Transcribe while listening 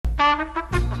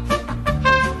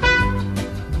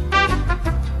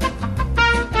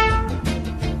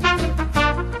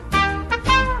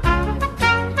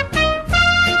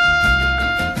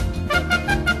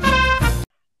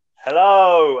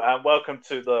and welcome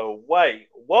to the Wait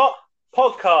What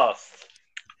podcast.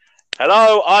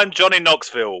 Hello, I'm Johnny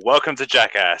Knoxville. Welcome to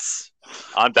Jackass.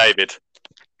 I'm David.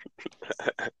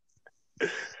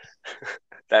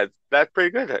 That's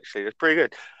pretty good, actually. That's pretty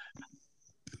good.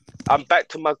 I'm back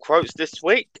to my quotes this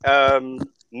week.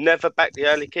 Never back the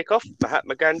early kickoff,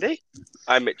 Mahatma Gandhi.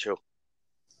 I'm Mitchell.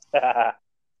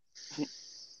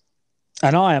 And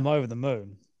I am over the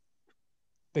moon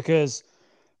because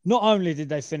not only did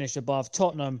they finish above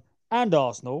Tottenham and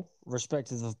Arsenal,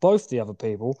 respective of both the other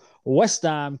people, West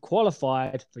Ham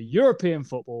qualified for European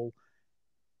football.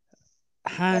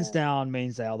 Hands down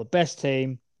means they are the best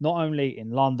team, not only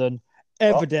in London,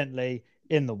 evidently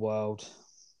in the world.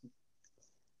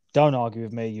 Don't argue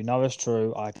with me. You know it's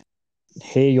true. I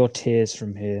hear your tears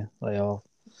from here. They are.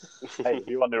 Hey, if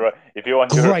you want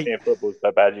European football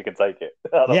so bad, you can take it.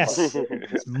 Yes,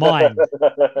 it's mine.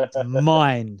 It's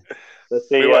mine.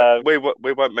 We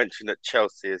won't mention that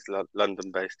Chelsea is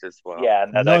London-based as well. Yeah,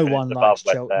 no one likes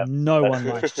Chelsea. No one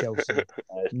likes Chelsea.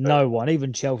 No one,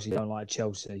 even Chelsea, don't like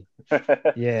Chelsea.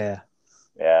 Yeah.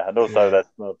 Yeah, and also there's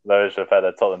the fact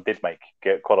that Tottenham did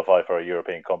qualify for a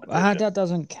European competition. That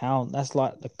doesn't count. That's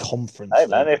like the conference. Hey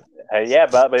man,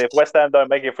 but if West Ham don't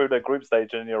make it through the group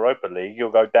stage in the Europa League,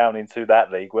 you'll go down into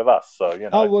that league with us. So you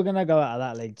know. Oh, we're gonna go out of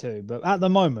that league too. But at the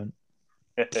moment,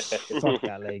 fuck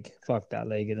that league. Fuck that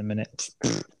league in a minute.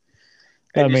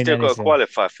 And you still got to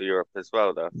qualify for Europe as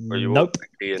well, though. Nope.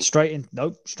 Straight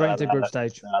into group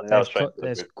stage.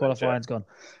 There's qualifying's gone.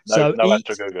 No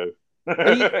Astragugu.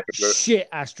 Eat shit,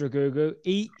 Astragugu.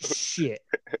 Eat shit.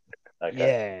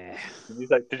 Okay.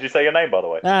 Yeah. Did you say your name, by the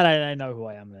way? I know who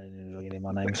I am.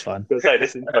 My name's fine.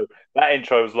 That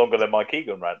intro was longer than my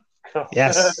Keegan rant.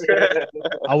 Yes.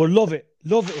 I would love it.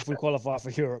 Love it if we qualify for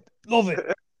Europe. Love it.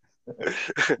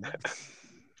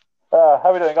 How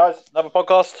are we doing, guys? Another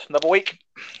podcast, another week?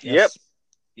 Yes.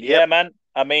 Yep. Yeah, man.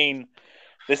 I mean,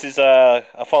 this is a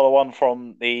follow-on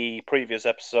from the previous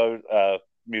episode,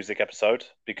 music episode,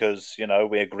 because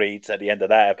we agreed at the end of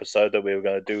that episode that we were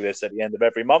going to do this at the end of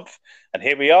every month, and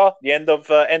here we are, the end of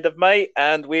May,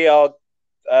 and we are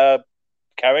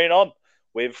carrying on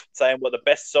with saying what the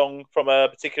best song from a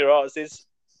particular artist is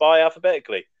by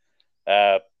alphabetically.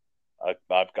 I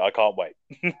can't wait.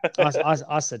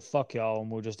 I said fuck y'all and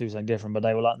we'll just do something different, but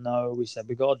they were like, no, we said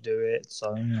we got to do it,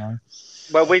 so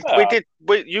Well, we did.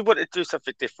 You wanted to do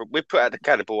something different. We put out the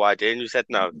cannibal idea, and you said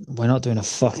no. We're not doing a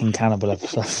fucking cannibal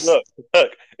episode.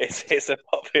 Look, it's a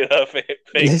popular thing.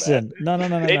 Listen, man.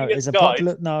 No. It's a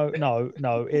popular. No.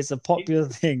 It's a popular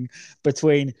thing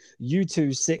between you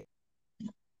two sick.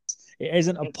 It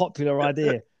isn't a popular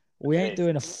idea. We ain't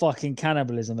doing a fucking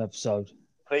cannibalism episode.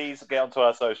 Please get onto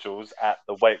our socials at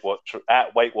the Wait What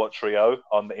Trio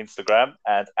on the Instagram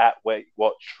and at Wait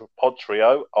What Pod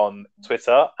Trio on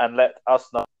Twitter, and let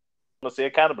us know to see a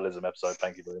cannibalism episode.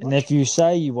 Thank you very much. And if you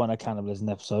say you want a cannibalism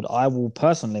episode, I will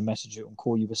personally message you and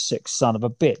call you a sick son of a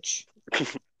bitch.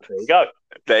 There you go.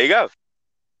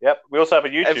 Yep. We also have a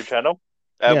YouTube channel.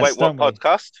 Yes, Wait What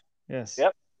Podcast. Yes.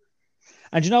 Yep.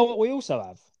 And do you know what we also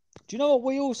have?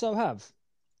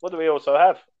 What do we also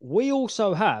have? We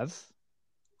also have,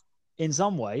 in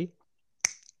some way,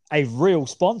 a real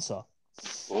sponsor.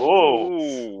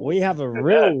 Oh, we have a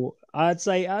real. I'd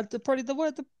say probably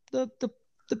the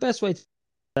best way to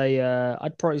say.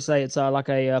 I'd probably say it's like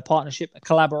a partnership, a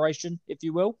collaboration, if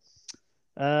you will.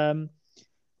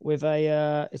 With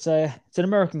it's an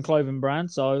American clothing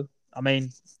brand. So I mean,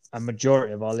 a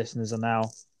majority of our listeners are now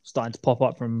starting to pop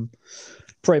up from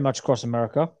pretty much across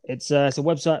America. It's a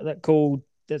website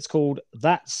that's called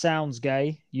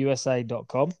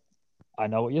thatsoundsgayusa.com. I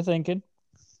know what you're thinking.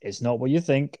 It's not what you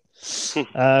think.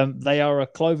 They are a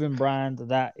clothing brand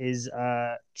that is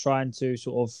trying to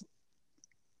sort of,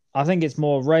 I think it's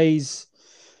more raise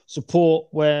support,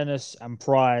 awareness, and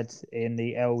pride in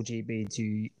the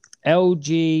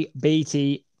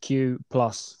LGBTQ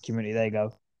plus community. There you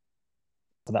go.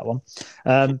 For that one.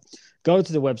 Go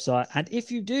to the website, and if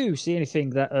you do see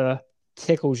anything that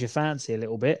tickles your fancy a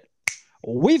little bit,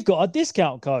 we've got a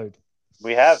discount code.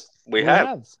 We have.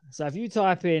 So if you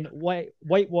type in Wait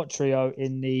What Trio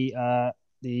in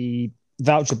the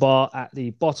voucher bar at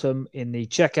the bottom in the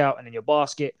checkout and in your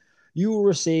basket, you will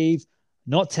receive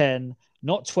not 10,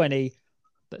 not 20,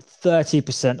 but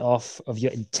 30% off of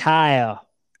your entire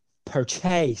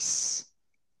purchase.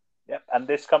 Yep, and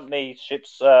this company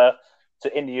ships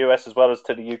in the US as well as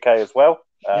to the UK as well.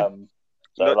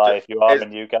 If you are in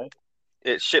the UK,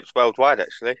 it ships worldwide.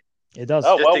 Actually, it does.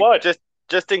 Worldwide.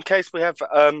 Just in case we have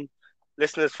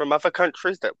listeners from other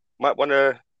countries that might want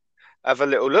to have a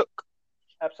little look.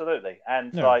 Absolutely,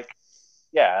 and from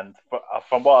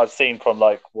what I've seen from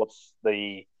what's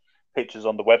the pictures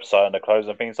on the website and the clothes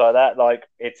and things like that. Like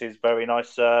it is very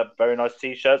nice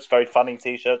t-shirts, very funny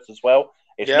t-shirts as well.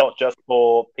 It's Yep. not just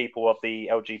for people of the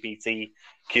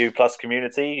LGBTQ plus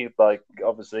community. Like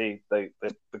obviously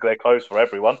they're clothes for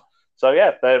everyone. So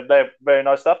yeah, they're very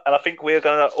nice stuff. And I think we're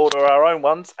going to order our own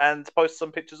ones and post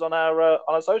some pictures on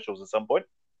our socials at some point.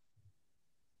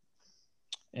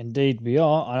 Indeed, we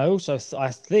are. I also,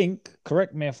 I think,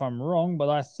 correct me if I'm wrong, but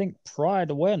I think Pride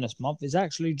Awareness Month is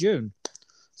actually June,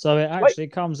 so it actually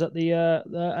comes at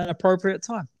an appropriate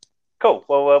time. Cool.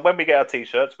 Well, when we get our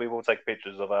t-shirts, we will take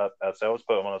pictures of ourselves,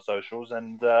 put them on our socials,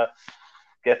 and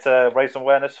get raise some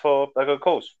awareness for a good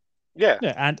cause. Yeah.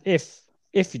 Yeah, and if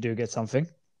you do get something,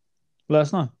 let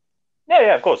us know.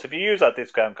 Yeah, of course. If you use our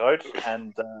discount code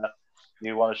and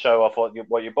you want to show off what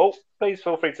you bought, please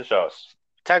feel free to show us.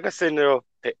 Tag us in your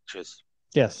pictures.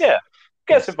 Yes. Yeah.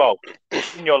 Get us involved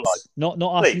in your life. Not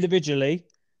us Please. individually.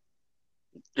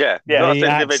 Yeah. Yeah. Not us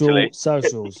The individually. actual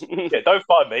socials. Yeah, don't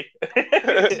find me.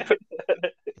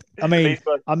 I mean,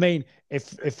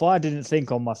 Please, if I didn't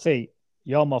think on my feet,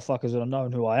 y'all motherfuckers would have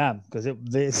known who I am, because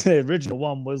the original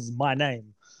one was my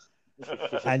name,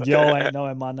 and y'all ain't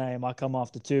knowing my name. I come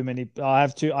after too many. I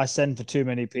send for too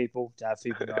many people to have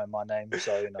people knowing my name.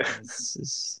 So you know,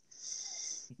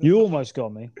 you almost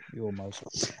got me. You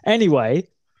almost. Anyway,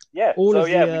 yeah. all So of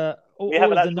yeah, the all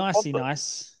have of an the actual nicey sponsor.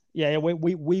 nice. Yeah,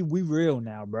 we real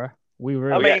now, bro. We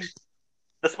real. I mean, yes.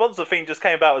 the sponsor thing just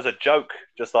came about as a joke,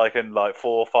 just like in 4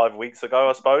 or 5 weeks ago,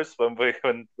 I suppose, when we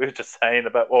were just saying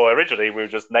about. Well, originally we were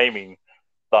just naming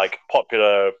like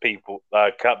popular people,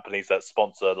 companies that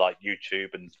sponsor like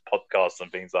YouTube and podcasts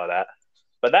and things like that.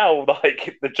 But now,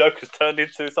 like the joke has turned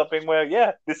into something where,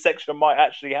 yeah, this section might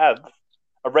actually have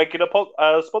a regular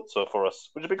sponsor for us,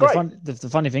 which would be great. The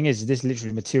funny thing is, this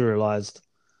literally materialized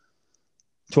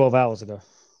 12 hours ago.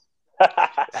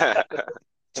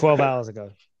 12 hours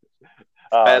ago.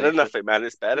 Better than nothing, man.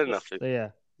 It's better than nothing. So, yeah.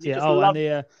 You Yeah. just Oh, love-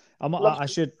 and I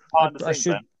should behind the scenes,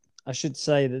 man. I should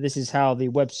say that this is how the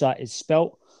website is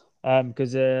spelt,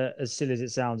 because as silly as it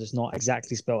sounds, it's not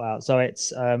exactly spelt out. So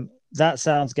it's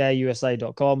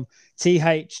thatsoundsgayusa.com,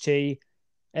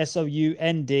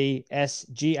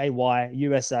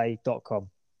 THTSOUNDSGAYUSA.com.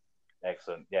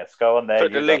 Excellent. Yes, go on there.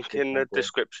 Put the use link our in the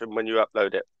description when you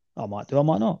upload it. I might do, I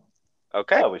might not.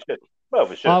 Okay. Well, we should.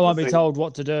 I won't be See- told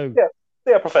what to do. Yeah.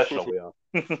 See how professional we are.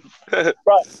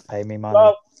 Right. Pay me money.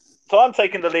 Well, so I'm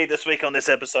taking the lead this week on this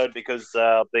episode because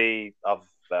of it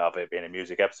being a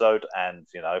music episode, and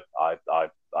you know, I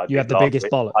you have the biggest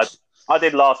bollocks. I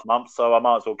did last month, so I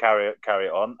might as well carry it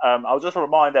on. I'll just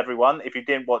remind everyone, if you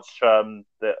didn't watch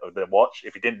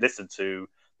if you didn't listen to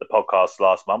the podcast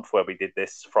last month where we did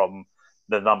this from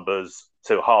the numbers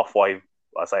to halfway,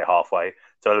 I say halfway,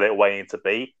 to a little way into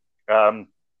B,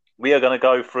 we are going to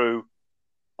go through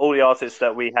all the artists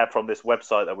that we had from this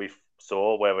website that we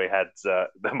saw, where we had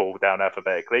them all down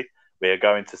alphabetically. We are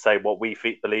going to say what we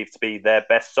believe to be their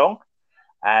best song.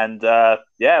 And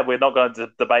we're not going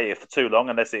to debate it for too long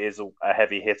unless it is a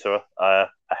heavy hitter, a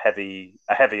heavy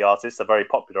artist, a very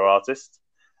popular artist.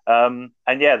 And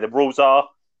yeah, the rules are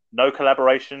no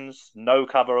collaborations, no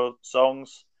cover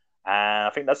songs. And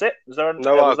I think that's it.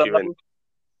 No arguing.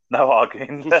 No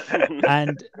arguing.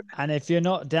 and if you're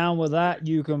not down with that,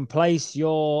 you can place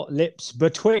your lips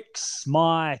betwixt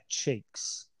my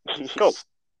cheeks. Cool.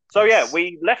 So yeah,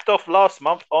 we left off last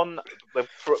month on the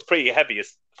probably the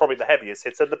heaviest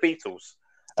hitter, the Beatles.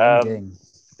 Ding,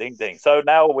 Ding ding. So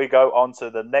now we go on to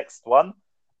the next one,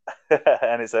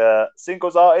 and it's a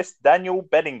singles artist, Daniel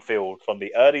Bedingfield from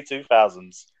the early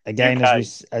 2000s. Again, UK.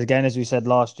 as we said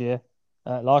last year.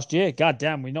 God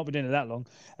damn, we've not been doing it that long.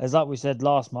 As like we said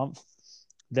last month,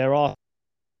 there are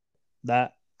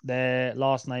that their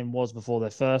last name was before their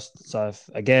first. So if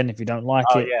you don't like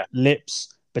it, yeah.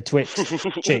 lips betwixt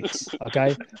cheeks.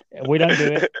 Okay, we don't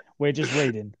do it. We're just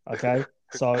reading. Okay,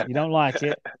 so you don't like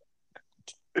it,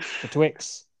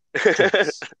 betwixt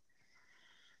cheeks.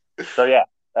 So yeah,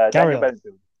 Carry Daniel on.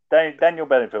 Bedingfield. Daniel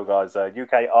Bedingfield, guys,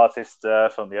 UK artist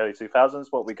from the early 2000s.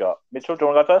 What we got? Mitchell, do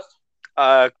you want to go first?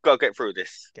 Gotta get through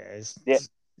this. Guys. Yeah.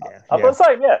 Yeah. I've got the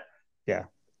same, yeah. Yeah.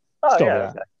 Oh, Stop yeah.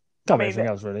 with that. Okay. Can't I be mean, anything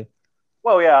else, really.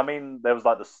 Well, yeah, I mean, there was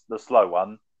like the slow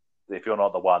one, If You're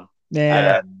Not the One.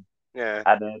 Yeah. Yeah.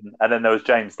 And then there was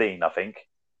James Dean, I think.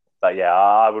 But yeah,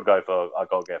 I would go for I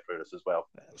Got to Get Through This as well.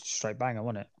 Straight banger,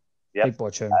 wasn't it? Yep. Big boy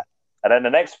tune. And then the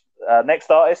next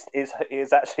artist is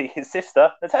actually his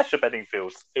sister, Natasha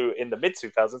Bedingfield, who in the mid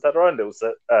 2000s had her own little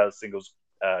singles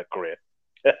career.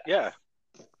 Yeah.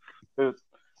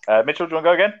 Mitchell, do you want to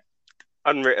go again?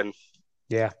 Unwritten.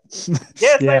 Yeah.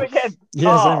 Yeah, Yeah. same again.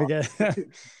 Yeah, same again.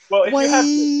 Well,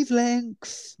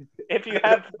 Wavelength. if you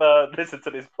have listened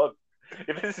to this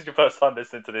if this is your first time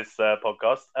listening to this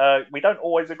podcast, we don't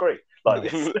always agree like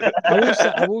this.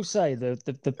 I will say do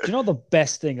you know the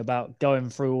best thing about going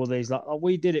through all these? Like,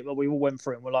 we did it, but we all went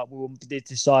through it. And we're like, we did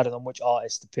decided on which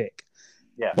artist to pick.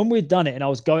 Yeah. When we'd done it, and I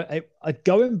was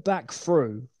going back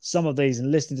through some of these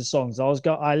and listening to songs,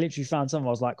 I literally found some. I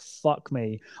was like, "Fuck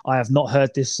me, I have not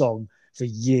heard this song for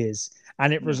years,"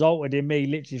 and it resulted in me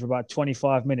literally for about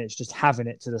 25 minutes just having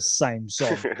it to the same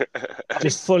song,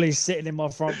 just fully sitting in my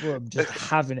front room, just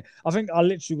having it. I think I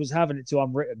literally was having it to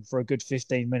Unwritten for a good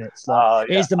 15 minutes. Like,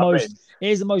 it is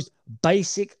the most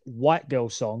basic white girl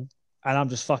song, and I'm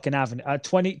just fucking having it. A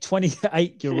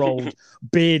 28-year-old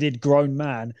bearded grown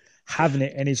man having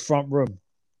it in his front room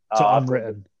to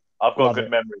Unwritten. I've got a good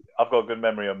memory. I've got a good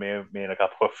memory of me and a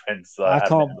couple of friends.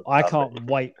 I can't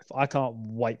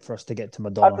wait for us to get to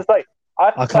Madonna.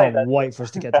 I can't wait for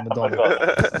us to get to Madonna.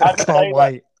 I can't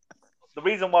wait. The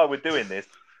reason why we're doing this,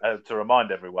 to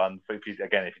remind everyone, if you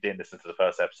didn't listen to the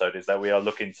first episode, is that we are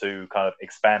looking to kind of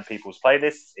expand people's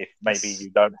playlists. If maybe you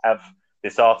don't have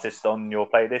this artist on your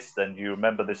playlist and you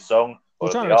remember this song,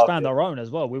 we're trying to expand our own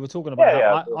as well. We were talking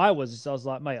about I was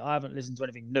like, mate, I haven't listened to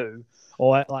anything new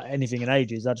or like anything in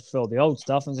ages. I just feel the old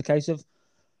stuff. And it's a case of,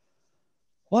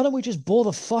 why don't we just bore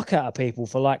the fuck out of people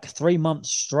for like 3 months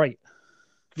straight?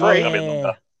 Three is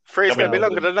going to be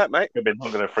longer than that, mate. It's been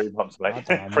longer than 3 months, mate.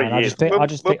 Know, 3 years. I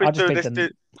just picked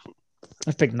the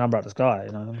number out of the sky.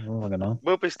 You know,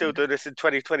 we'll be still doing this in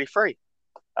 2023.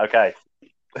 Okay.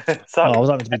 So I was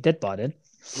hoping to be dead by then.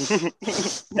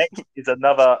 Next is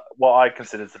another what I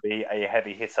consider to be a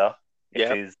heavy hitter.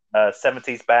 It is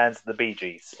 70s bands, the Bee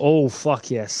Gees. Oh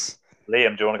fuck yes.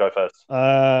 Liam, do you want to go first?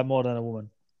 More Than a Woman.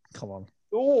 Come on.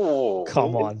 Ooh.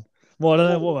 Come on. More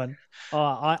Than a Woman.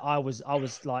 I was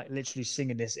like literally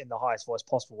singing this in the highest voice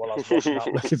possible while I was watching up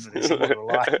looking for this. I'm not gonna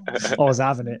lie. I was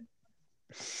having it.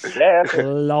 Yeah. I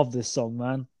love this song,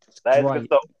 man. That is a good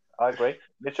song. I agree.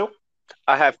 Mitchell?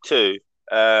 I have two.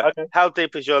 Okay. How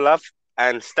Deep Is Your Love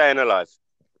and Staying Alive.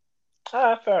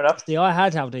 Fair enough. See, I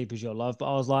had How Deep Is Your Love,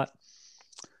 but I was like,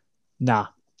 nah,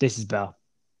 this is better.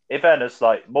 In fairness,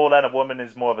 like More Than a Woman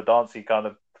is more of a dancey kind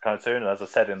of tune. And as I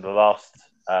said in the last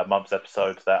month's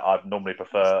episode, that I normally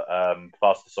prefer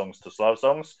faster songs to slow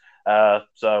songs.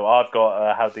 So I've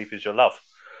got How Deep Is Your Love.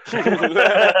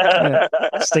 Yeah,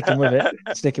 sticking with it.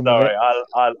 Sorry,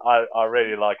 I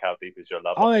really like How Deep Is Your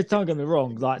Love. I mean, don't get me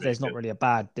wrong. Like, there's not really a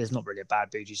bad Bee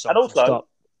Gees song. And also,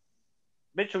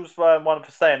 Mitchell's one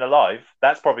for Staying Alive.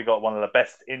 That's probably got one of the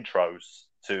best intros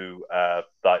to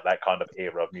like that kind of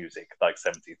era of music, like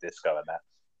 70s disco and that.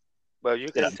 Well, you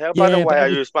can tell by the way I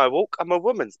use my walk. I'm a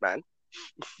woman's man.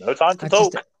 No time to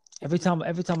talk. Every time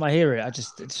I hear it, I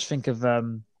just think of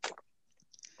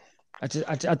I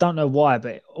don't know why,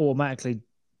 but automatically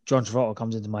John Travolta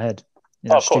comes into my head. In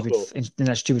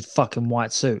that stupid fucking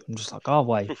white suit. I'm just like, oh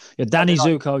wait, you're Danny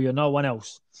Zuko, you're no one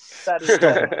else.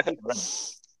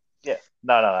 Yeah,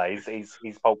 no.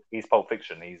 He's Pulp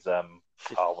Fiction. He's what's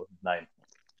his name?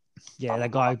 Yeah,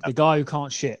 the guy who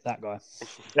can't shit. That guy.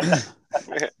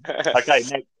 Okay,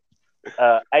 next,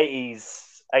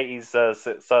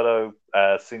 80s solo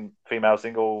female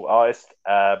single artist,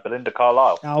 Belinda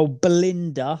Carlisle. Oh,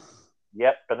 Belinda.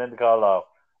 Yep, Belinda Carlisle.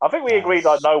 I think we agreed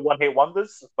like no one-hit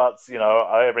wonders, but you know,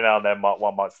 every now and then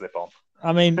one might slip on.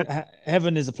 I mean,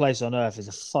 Heaven is a Place on Earth is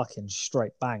a fucking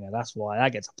straight banger. That's why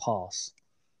that gets a pass.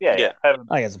 Yeah. Heaven,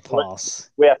 that gets a pass.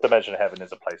 We have to mention Heaven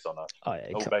is a Place on Earth. Oh,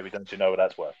 yeah, baby, don't you know what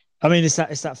that's worth? I mean, it's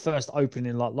that first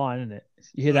opening like line, isn't it?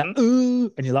 You hear that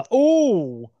ooh, and you're like,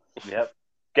 oh. Yep.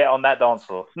 Get on that dance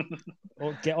floor.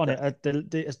 Or get on it.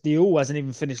 The ooh hasn't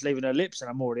even finished leaving her lips, and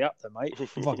I'm already up there, mate. I'm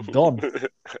fucking gone.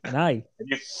 And hey,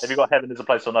 have you got Heaven is a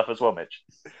Place on Earth as well, Mitch?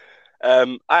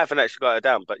 I haven't actually got it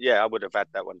down, but yeah, I would have had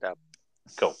that one down.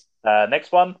 Cool.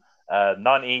 Next one,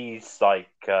 90s like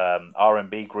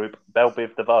R&B group Belle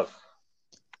Biv DeVoe.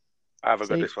 I haven't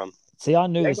got this one. See, I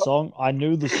knew the song. I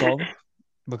knew the song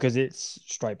because it's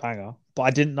straight banger, but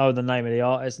I didn't know the name of the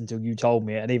artist until you told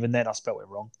me it, and even then I spelt it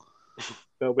wrong.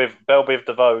 Belle Biv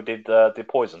DeVoe did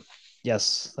Poison.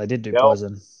 Yes, they did do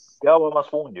Poison. Girl, I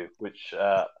Must Warn You, which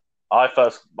I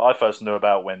first knew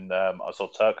about when I saw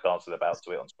Turk dancing about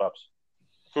to it on Scrubs.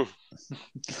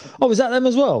 Oh, was that them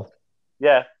as well?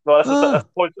 Yeah, well, that's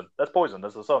Poison. That's Poison.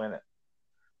 That's the song, isn't it?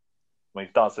 When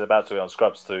he's dancing about to it on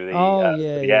Scrubs to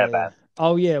the Air Band.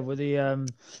 Oh yeah, with the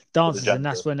dancers, and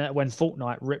that's when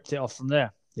Fortnite ripped it off from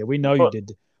there. Yeah, we know you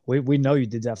did. We know you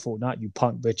did that Fortnite, you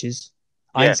punk bitches.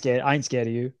 I ain't scared. I ain't scared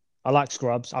of you. I like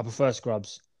Scrubs. I prefer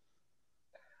Scrubs.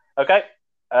 Okay.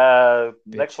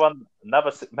 Next one,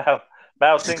 another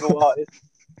male single artist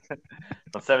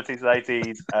from 70s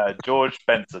and 80s, George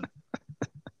Benson.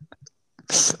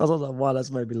 I don't know why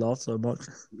that's made me laugh so much.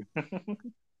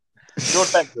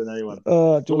 George Benson, anyone?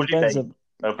 George Georgie B. Benson.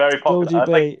 Very popular.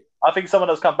 Georgie B. I think someone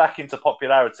that's come back into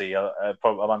popularity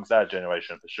from amongst our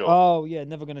generation for sure. Oh, yeah,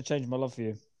 never going to change my love for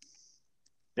you.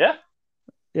 Yeah?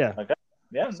 Yeah. Okay.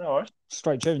 Yeah, no worries.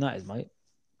 Straight tune that is, mate.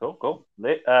 Cool.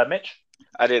 Mitch?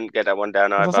 I didn't get that one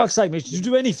down For either. fuck's sake, Mitch, did you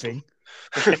do anything?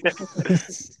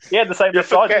 Yeah, the same You're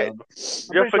list I did. forgetting-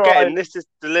 You're forgetting this is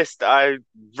the list I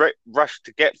rushed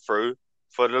to get through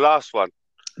for the last one.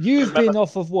 You've been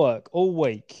off of work all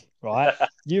week, right?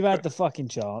 You've had the fucking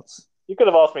chance. You could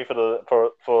have asked me for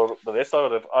the list.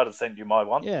 I'd have sent you my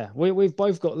one. Yeah, we've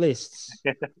both got lists.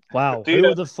 Wow. Do you Who know-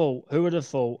 would have thought? Who would have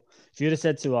thought if you'd have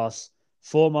said to us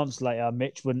 4 months later,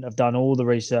 Mitch wouldn't have done all the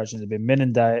research and it'd been me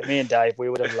and Dave, we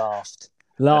would have laughed.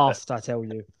 Laughed, I tell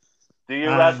you. Do you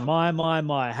And have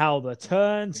my, how the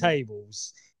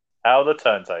turntables. how the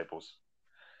turntables?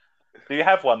 Do you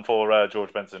have one for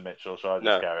George Benson, Mitch, or should I just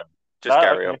No. carry on? Just No,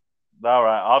 carry okay. on. All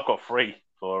right, I've got 3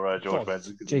 for George Oh,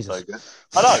 Benson. 'Cause Jesus. It's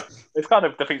so good. I know it kind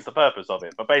of defeats the purpose of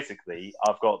it, but basically,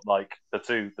 I've got like the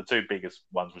two biggest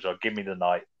ones, which are "Give Me the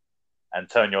Night" and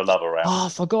 "Turn Your Love Around." Oh, I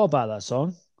forgot about that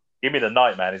song. "Give Me the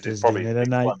Night," man, is Just probably give me the the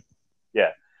biggest night. one.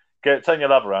 Yeah, "Turn Your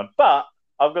Love Around." But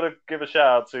I've got to give a shout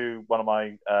out to one of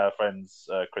my friends,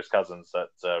 Chris Cousins, that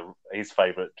his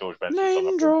favourite George Benson Name song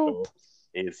I'm drop.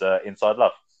 pretty sure is "Inside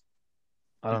Love."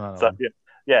 I don't know. So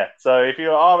yeah, so if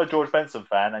you are a George Benson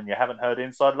fan and you haven't heard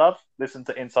Inside Love, listen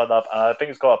to Inside Love. And I think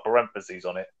it's got a parentheses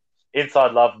on it.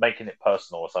 Inside Love, making it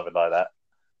personal or something like that.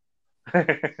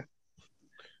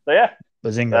 So yeah,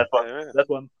 Bazinga.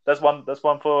 that's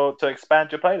one for to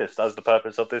expand your playlist. That's the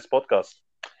purpose of this podcast.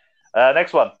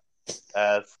 Next one.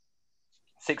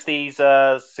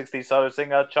 60s solo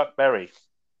singer Chuck Berry.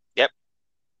 Yep.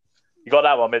 You got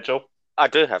that one, Mitchell? I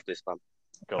do have this one.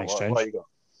 Cool. Thanks, What James. you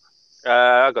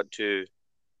got? I got 2.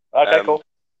 Okay, cool.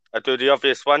 I do the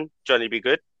obvious one, Johnny Be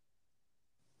Good,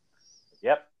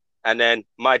 Yep. and then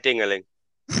My Dingaling.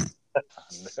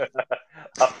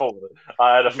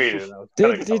 I had a feeling that was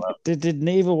going to come out. Did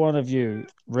neither one of you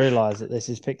realise that this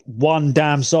is picked one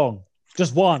damn song?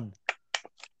 Just one.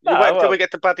 You No, wait until well- we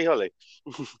get to Buddy Holly.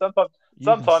 Sometimes You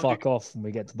Sometimes can you- fuck off when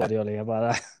we get to Buddy Holly. How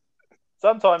about that?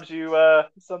 sometimes you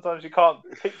can't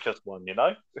pick just one, you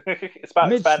know? It's about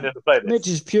Mitch- expanding the playlist. Mitch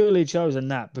has purely chosen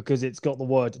that because it's got the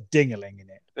word dingaling in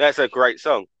it. That's a great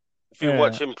song. If you Yeah.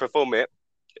 watch him perform it,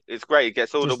 it's great. He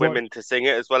gets all Just the women to sing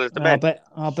it as well as the I men.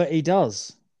 bet he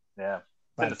does. Yeah.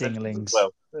 About It's in the sentence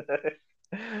dingalings. as well.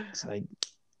 It's like,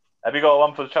 Have you got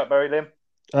one for Chuck Berry, Liam?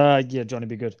 yeah, Johnny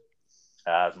Be Good.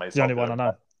 It's made It's the only popular. one I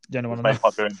know. The only It's one I made know.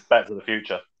 popular in Back to the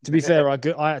Future. To be fair, I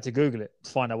had to Google it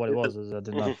to find out what it was. As I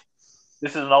didn't know.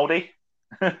 This is an oldie.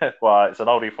 Well, it's an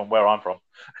oldie from where I'm from.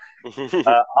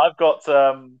 I've got.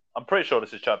 I'm pretty sure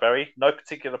this is Chuck Berry. No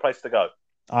Particular Place to Go.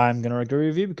 I'm gonna agree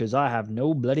with you because I have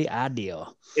no bloody idea.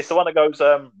 It's the one that goes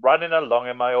running along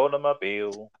in my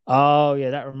automobile. Oh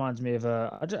yeah, that reminds me of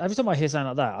every time I hear something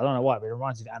like that, I don't know why, but it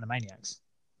reminds me of Animaniacs.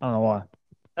 I don't know why.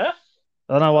 Huh?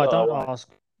 I don't know why. Oh, Don't why? ask.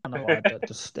 I don't know why,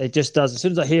 but it just does. As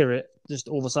soon as I hear it, just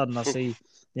all of a sudden I see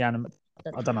the anime.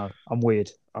 I don't know. I'm weird.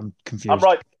 I'm confused. I'm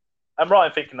right. I'm right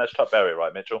in thinking that's Chuck Berry,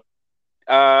 right, Mitchell?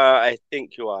 I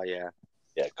think you are, yeah.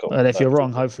 Yeah, cool. But if you're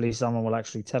wrong, hopefully someone will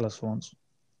actually tell us for once.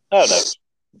 Oh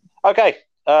no. Okay.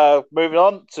 Moving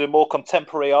on to a more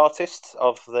contemporary artist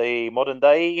of the modern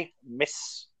day,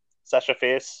 Miss Sasha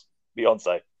Fierce,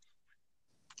 Beyonce.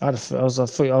 I was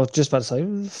just about to say,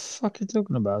 who the fuck are you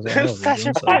talking about? I was like, Who's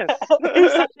Sasha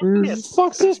Beyonce. Fierce?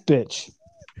 Fuck's this bitch?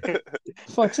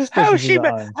 Fuck's this bitch? How when she she's at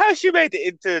made home? how she made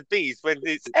it into these when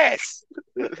it's S?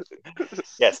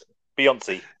 Yes,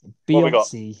 Beyonce. What we got?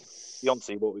 Beyonce,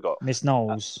 Beyonce, what we got? Miss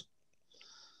Knowles.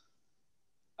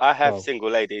 I have Oh. single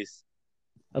ladies.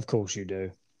 Of course you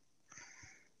do.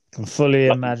 Can fully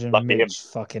Lucky- imagine lucky him. Mitch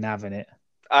fucking having it.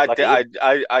 I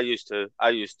Lucky used to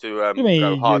You mean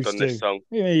go you hard used on this to? song.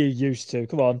 You mean you used to?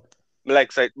 Come on. My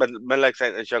legs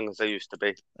ain't as young as they used to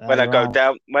be. When I go Right.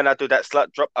 down, when I do that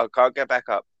slut drop, I can't get back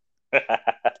up.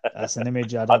 That's an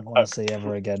image I don't want to see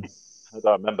ever again. I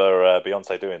don't remember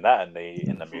Beyonce doing that in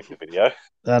the music video.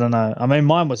 I don't know. I mean,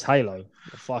 mine was Halo.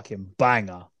 A fucking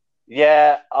banger.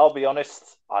 Yeah, I'll be honest.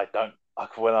 I don't.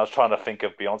 When I was trying to think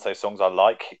of Beyonce songs I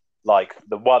like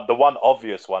the one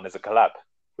obvious one is a collab,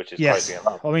 which is Yes. Crazy in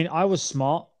Love. I mean, I was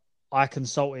smart. I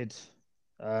consulted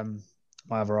my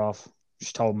other half.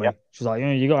 She told me. Yep. She was like,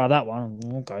 you got to have that one.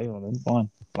 Okay, well then, fine.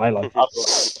 Halo. I've got-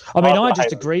 I mean, I've I got just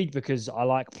Halo. agreed because I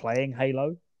like playing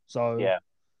Halo. So Yeah.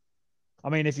 I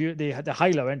mean, if you the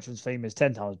Halo entrance theme is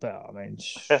 10 times better. I mean,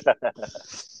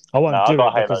 I won't No, I've do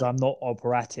got it because Halo. I'm not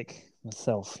operatic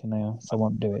myself. So I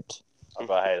won't do it. I've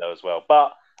got Halo as well.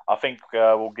 But I think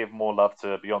we'll give more love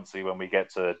to Beyonce when we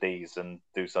get to D's and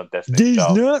do some Destiny's These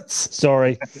Child. nuts.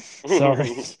 Sorry.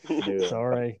 Yeah.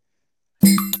 Sorry.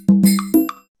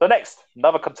 So next,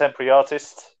 another contemporary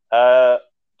artist,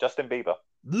 Justin Bieber.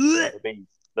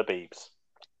 The Biebs.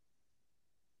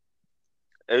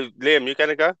 Liam, you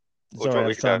gonna go? Or do you Sorry, want I me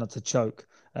was to trying go? not to choke.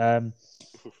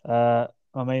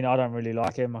 I mean, I don't really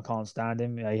like him. I can't stand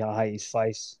him. I hate his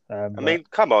face. I mean,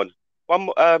 come on. One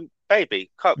more,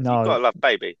 Baby. No. You gotta love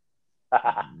Baby.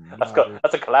 That's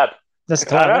a collab. That's a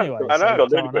collab I know, anyway. I so know. you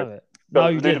can't have it. No,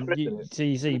 you didn't. You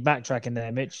see backtracking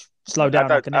there, Mitch. Slow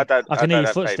down. I can hear your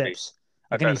have Baby. footsteps.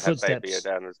 I can hear your don't have Baby footsteps.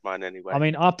 down as mine anyway. I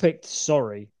mean, I picked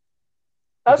Sorry.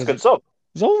 That's a good song.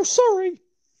 Oh, sorry.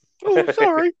 Oh,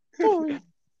 sorry. Sorry.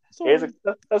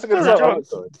 That's a good For song.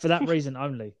 that, for that reason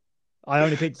only. I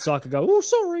only picked it so I could go, oh,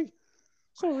 sorry.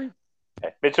 Sorry.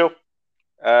 Okay. Mitchell?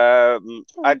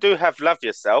 I do have Love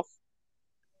Yourself,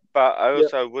 but I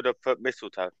also would have put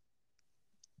Mistletoe.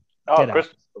 Oh, Get out.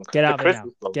 Christmas. Get out The there now.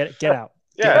 Christmas song. Get out.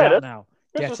 Yeah, Get out now.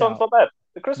 Christmas Get song's out. not bad.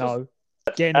 The Christmas. No.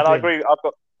 Get in the And bin. I agree.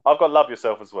 I've got Love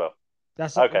Yourself as well.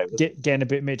 That's Okay. Get in the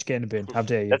bin, Mitch. Get in the bin. How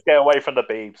dare you? Let's get away from the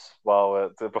Biebs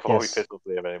before we Yes. piss off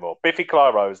Liam anymore. Biffy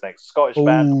Clyro is next. Scottish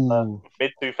band from the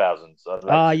mid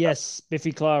 2000s. Yes,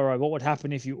 Biffy Clyro. What would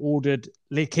happen if you ordered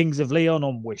Kings of Leon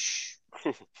on Wish?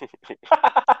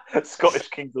 Scottish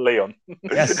Kings of Leon.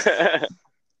 Yes.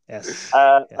 Yes.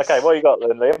 Okay, what you got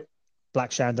then, Liam?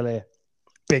 Black Chandelier.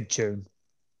 Big tune.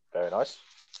 Very nice.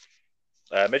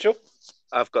 Mitchell?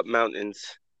 I've got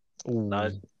Mountains. Ooh,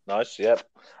 Nice, yep.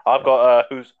 I've got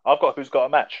Who's Got a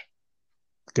Match.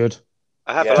 good.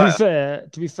 I have Yeah. a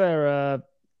To be lighter. fair,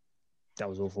 that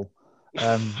was awful.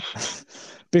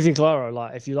 Biffy Clyro,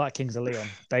 like if you like Kings of Leon,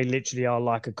 they literally are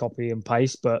like a copy and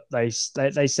paste, but they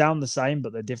sound the same,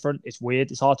 but they're different. It's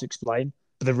weird. It's hard to explain,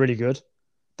 but they're really good.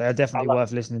 They are definitely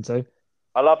worth listening to.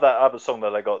 I love that other song that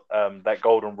they got, that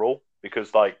Golden Rule,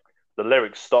 because like the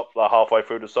lyrics stop like halfway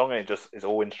through the song and it just is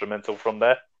all instrumental from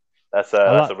there. That's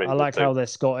a really I like good how they're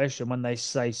Scottish, and when they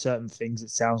say certain things, it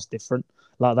sounds different.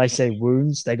 Like they say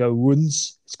wounds, they go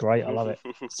wounds. It's great. I love it.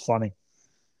 It's funny.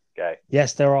 Okay.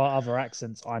 Yes, there are other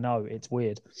accents. I know it's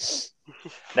weird.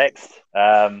 Next,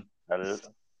 a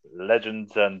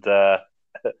legend and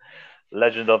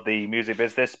legend of the music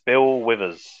business, Bill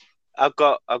Withers. I've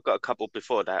got a couple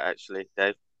before that actually,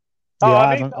 Dave. Yeah,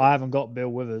 Oh, I haven't got Bill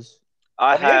Withers.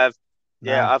 I Have you? have.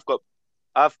 No. Yeah,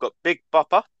 I've got Big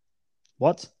Bopper.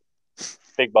 What?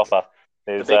 Big Bopper.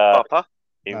 The Is, Big Bopper.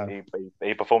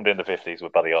 he performed in the 50s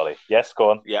with Buddy Holly. Yes, go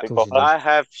on. Yeah. Big Of course he Bopper. did. I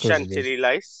have course he did. Chantilly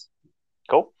Lace.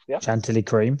 Cool. Yeah. Chantilly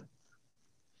cream.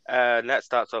 And that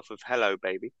starts off with Hello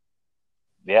Baby.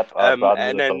 Yep.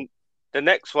 And then the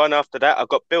next one after that, I've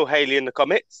got Bill Haley in the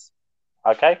Comets.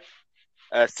 Okay.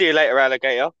 See You Later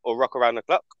Alligator or Rock Around the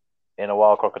Clock. In a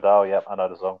Wild Crocodile. Yep, I know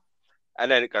the song.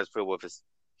 And then it goes Bill Withers.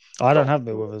 I don't have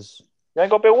Bill Withers. You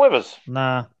ain't got Bill Withers.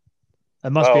 Nah. There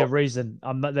must be a reason.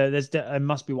 There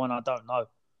must be one I don't know.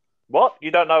 What? You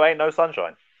don't know Ain't No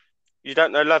Sunshine? You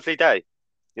don't know Lovely Day?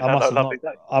 You don't know Lovely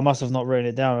Day? I must have not written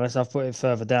it down unless I've put it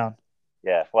further down.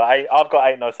 Yeah. Well, I've got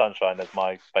Ain't No Sunshine as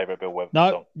my favourite Bill Withers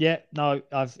song.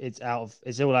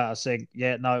 It's all out of sync.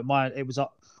 Yeah, no, mine. It was.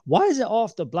 Why is it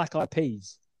after Black Eyed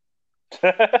Peas?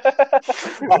 What?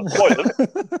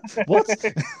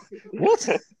 What?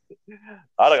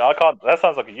 I can't. That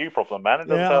sounds like a you problem, man. It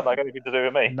doesn't Yeah. sound like anything to do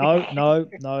with me.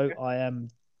 No. I am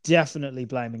definitely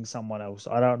blaming someone else.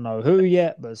 I don't know who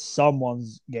yet, but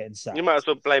someone's getting sacked. You might as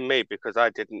well blame me because I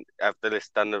didn't have the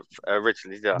list done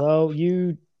originally. Well,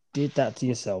 you did that to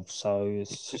yourself, so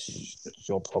it's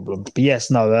your problem. But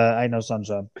yes, no, Ain't No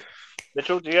Sunshine.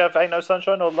 Mitchell, do you have Ain't No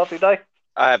Sunshine or Lovely Day?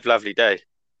 I have Lovely Day.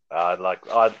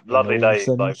 Lovely Day.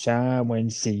 Sunshine when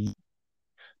she.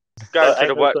 Go to Ain't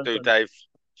the No work Sunshine. do, Dave.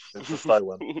 It's a slow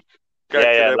one. Go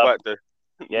to the work do.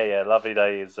 Yeah. Lovely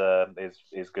Day is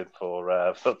good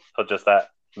for just that.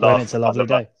 When it's a lovely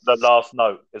day. The last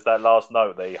note is that last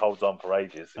note that he holds on for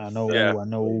ages. I know.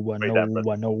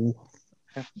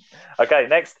 Okay,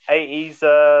 next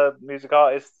 80s music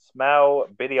artists, Mal,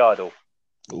 Billy Idol.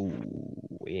 Ooh,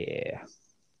 yeah.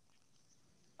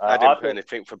 I didn't put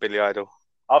anything for Billy Idol.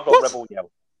 I've got Rebel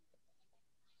Yell.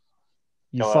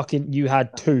 You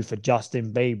had two for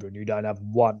Justin Bieber and you don't have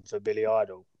one for Billy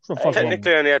Idol.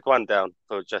 Technically, I only had one down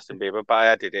for Justin Bieber, but I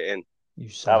added it in. You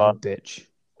son of a bitch.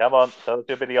 Come on, tell us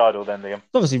your Billy Idol then, Liam.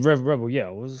 Obviously, Rebel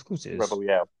Yell. Of course it is. Rebel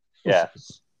Yell. Yeah.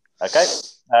 Okay.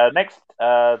 Next,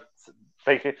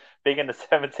 big in the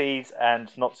 70s and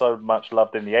not so much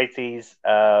loved in the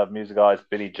 80s, music guys,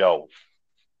 Billy Joel.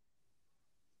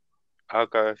 I'll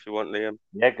go if you want, Liam.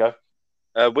 Yeah, go.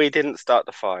 We Didn't Start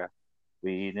the Fire.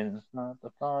 We didn't start the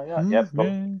fire. Yep. Cool.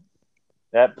 Yeah.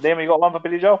 Yep. Liam, you got one for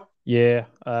Billy Joel? Yeah.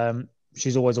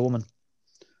 She's always a woman.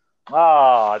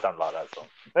 Ah, I don't like that song.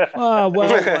 Ah,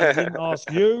 well, I didn't ask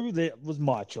you. That was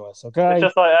my choice. Okay. It's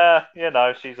just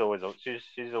like, she's always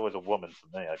a woman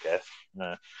to me, I guess.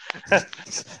 Yeah.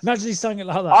 Imagine he sang it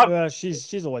like that. I'm- Well,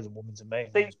 she's always a woman to me.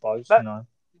 See, I suppose. that- You know.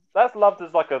 That's loved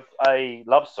as like a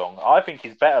love song. I think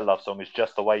his better love song is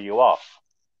Just the Way You Are.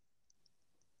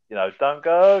 You know, don't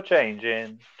go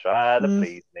changing, try to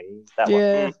please me. That one.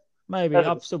 Yeah, maybe. That's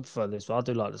a- I still prefer this one. I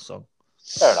do like the song.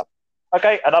 Fair enough.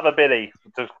 Okay, another Billy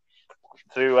to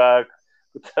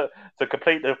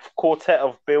complete the quartet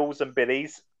of Bills and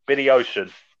Billies. Billy Ocean.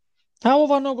 How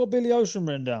have I not got Billy Ocean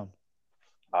written down?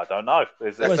 I don't know.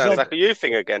 That Well, sounds so- like a you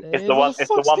thing again. It's the one- What it's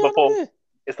the fuck's one going on before- here?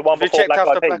 It's the one Have you before checked Black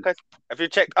after Eyed Peas. Black Eyed? Have you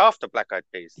checked after Black Eyed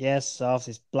Peas? Yes,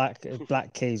 after it's Black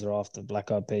Keys are after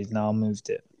Black Eyed Peas. Now I moved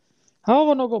it. How have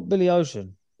I not got Billy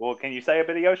Ocean? Well, can you say a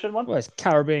Billy Ocean one? Well, it's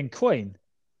Caribbean Queen.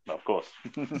 No, of course.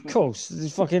 Of course,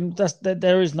 it's fucking.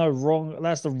 There is no wrong.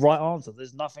 That's the right answer.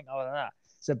 There's nothing other than that.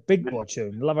 It's a big boy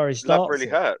tune. Love how he starts. Love really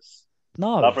it. hurts.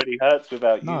 No, Love really hurts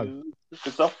without No. you.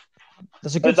 Good stuff.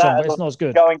 that's a good But song, that- but it's not as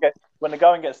good. When the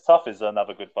going gets tough is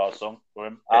another good bar song for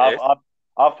him. It is.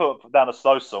 I've put down a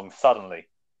slow song. Suddenly,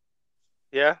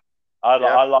 Yeah. I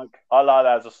Yeah. like that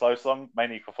as a slow song,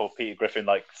 mainly for Peter Griffin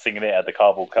like singing it at the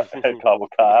cardboard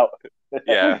cutout.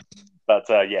 Yeah. But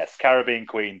yes, Caribbean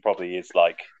Queen probably is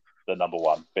like the number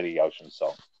one Billy Ocean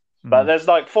song. But Mm. there's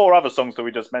like 4 other songs that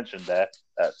we just mentioned there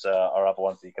that are other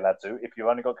ones that you can add to if you've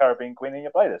only got Caribbean Queen in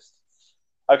your playlist.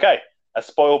 Okay, as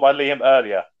spoiled by Liam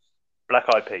earlier, Black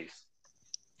Eyed Peas.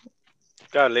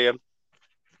 Go on, Liam.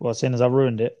 Well, seeing as I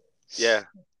ruined it, Yeah.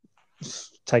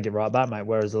 take it right back, mate.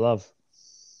 Where is the love?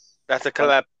 That's a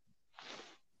collab.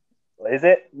 Is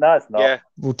it? No, it's not. Yeah.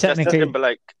 Well, Justin technically,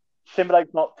 Timberlake.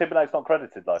 Timberlake's not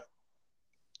credited though.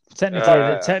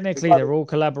 technically, they're all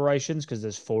collaborations because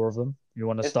there's 4 of them. You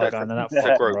want to It's start just- going down that it's a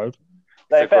fucking group. road?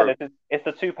 No, It's in a fairness, it's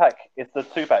the 2-pack. It's the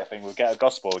 2-pack thing. We'll get a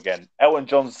gospel again. Elton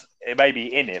John's it may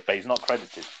be in it, but he's not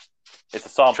credited. It's a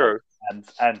sample, True.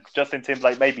 and Justin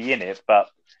Timberlake may be in it, but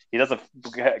he doesn't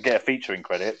get a featuring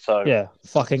credit. So Yeah,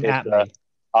 fucking It's, at me.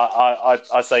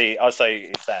 I say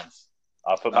it stands.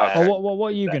 I put my Okay. Oh, what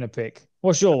are you gonna pick?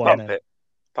 What's your one Pump then? it.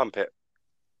 Pump it.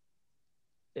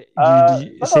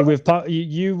 See, with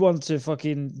you want to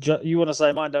fucking you want to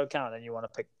say mine don't count, and you want to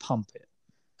pick Pump It.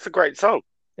 It's a great song.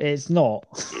 It's not.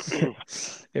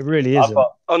 It really I've isn't.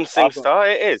 got On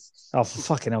SingStar, it is. Oh, for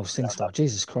fucking hell, SingStar!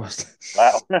 Jesus Christ,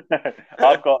 wow.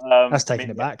 I've got that's taking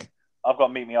it back. I've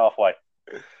got Meet Me Halfway.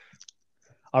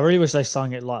 I really wish they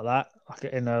sung it like that, like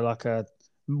a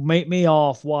meet me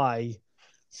halfway,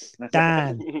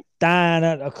 Dan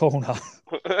at the corner,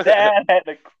 Down at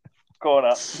the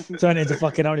corner. turn it into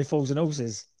fucking Only Fools and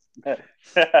Horses.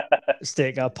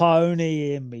 Stick a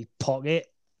pony in me pocket.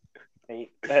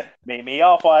 Meet me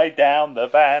halfway down the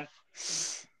van.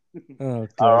 Oh,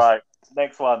 God. All right,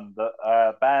 next one. The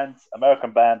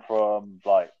American band from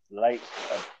like early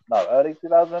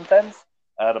 2010s.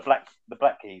 The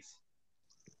Black Keys.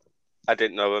 I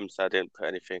didn't know him, so I didn't put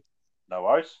anything. No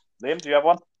worries. Liam, do you have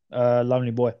one?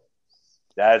 Lonely Boy.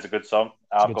 Yeah, it's a good song.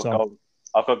 a I've good got song. gold.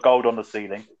 I've got gold on the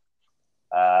ceiling.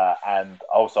 And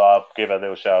also I'll give a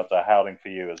little shout out to Howling for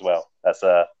You as well. That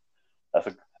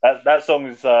song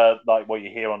is like what you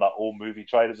hear on like all movie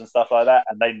trailers and stuff like that,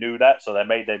 and they knew that, so they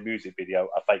made their music video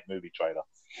a fake movie trailer.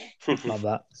 Love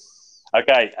that.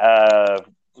 Okay,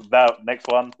 now next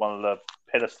one of the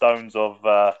pillar stones of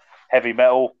heavy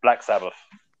metal, Black Sabbath.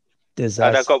 There's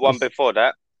And I got one before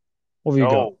that. What have you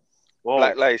got? Oh, whoa.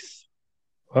 Black Lace.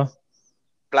 What?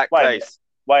 Black Wait a Lace.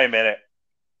 Wait a minute.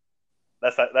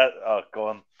 That's that. Oh,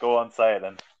 go on, say it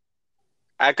then.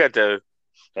 Agadoo.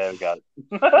 There we go.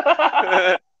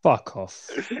 Fuck off.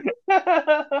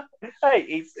 Hey,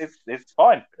 it's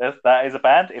fine. That is a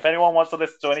band. If anyone wants to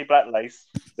listen to any Black Lace,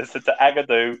 listen to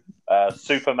Agadoo,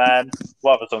 Superman.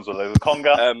 What other songs were there?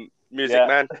 Conga, Music Yeah.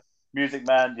 Man. Music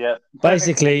Man. Yeah.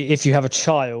 Basically, if you have a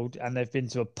child and they've been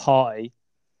to a party,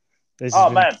 they've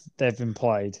been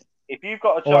played. If you've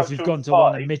got a Or child, if you've gone to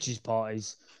one of Mitch's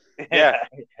parties, Yeah.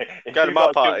 If Go to you've my got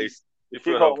a parties. If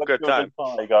You'll you've have got a good time.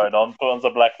 party going on, put on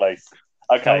some Black Lace.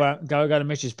 Okay. go to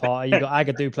Mitch's party. You got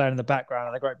Agadoo playing in the background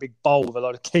and a great big bowl with a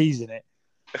lot of keys in it.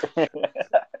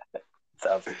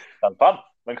 sounds fun.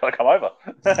 When can I come over?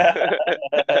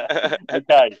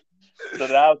 Okay. So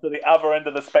now to the other end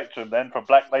of the spectrum, then from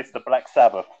Black Lace to Black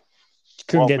Sabbath.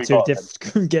 Couldn't What get we two got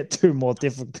couldn't get 2 more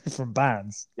different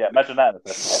bands. Yeah, imagine that. In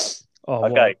a second. Oh,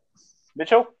 Okay,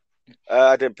 Mitchell.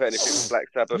 I didn't put anything for Black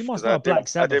Sabbath. You must 'cause know a Black I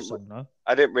Sabbath didn't, song, no?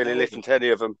 I didn't really listen to any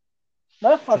of them.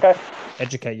 No, okay.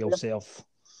 Educate yourself.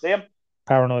 Liam?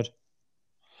 Paranoid.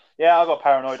 Yeah, I got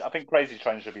Paranoid. I think Crazy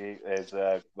Train is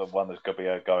the one that's going to be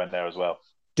going there as well.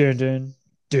 Dun dun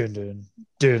dun dun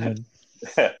dun dun.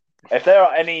 If there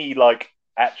are any like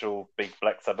actual big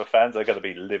Black Sabbath fans, they're going to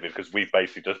be livid because we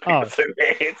basically just picked the two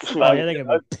hits. Oh yeah, they're going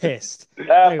to be pissed.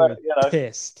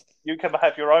 Pissed. You can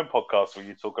have your own podcast where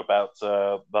you talk about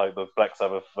the Black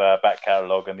Sabbath back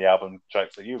catalogue and the album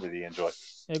tracks that you really enjoy.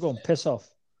 Yeah, go on, piss off.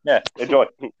 Yeah, enjoy.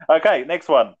 Okay, next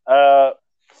one.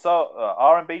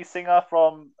 R&B singer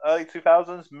from early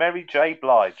 2000s, Mary J.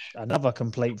 Blige. Another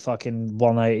complete fucking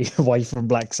 180 away from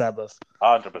Black Sabbath.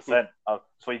 100%. That's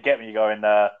what you get when you go in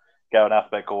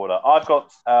alphabetical order. I've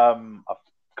got I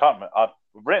can't remember. I've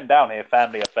written down here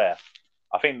Family Affair.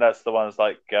 I think that's the one that's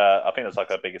like I think that's like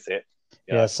her biggest hit.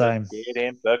 Yeah, same.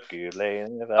 I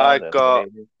got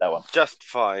that one. Just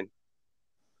Fine.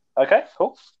 Okay,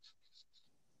 cool.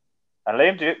 And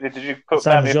Liam, did you put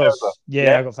Same Family as Affair? yours. As well?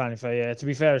 Yeah, I got Family Affair. Yeah, to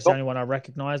be fair, it's Cool. the only one I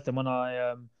recognised. And when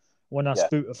I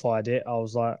Spotified it, I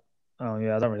was like, oh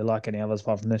yeah, I don't really like any others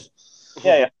apart from this.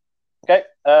 Yeah. Okay.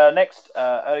 Next,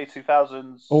 early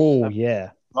 2000s. Oh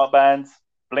yeah, rock band,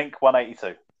 Blink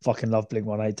 182. fucking love Blink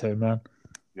 182, man.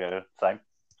 Yeah, same.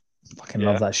 Fucking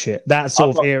love that shit. That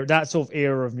sort I've of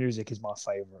era of music is my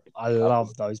favorite. I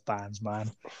love those bands,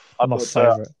 man. I've My got,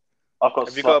 favorite.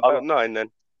 Have you got about 9 then?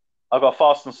 I've got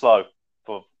Fast and Slow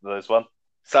for this one.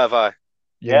 So have I.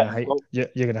 You're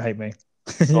gonna hate me.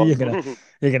 you're gonna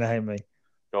hate me.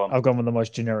 Go on. I've gone with the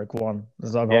most generic one.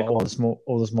 I've got all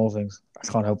the small things. I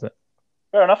can't help it.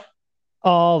 Fair enough.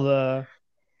 All the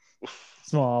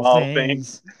small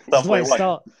things. The way it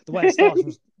starts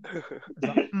was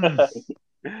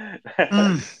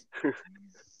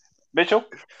Mitchell?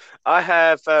 I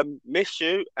have Miss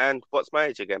You and What's My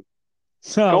Age Again.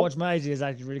 Cool. Watch My Age is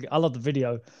actually really good. I love the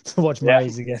video to Watch My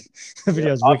Age again. The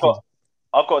video's wicked.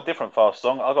 I've got a different fast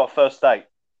song. I've got First Date.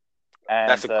 And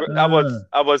That's I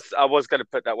was going to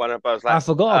put that one up. I was like, I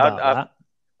forgot about that.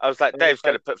 I was like, Dave's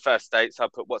going to put First Date, so I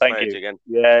put What's My Age Again.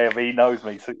 Yeah, he knows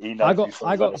me. He knows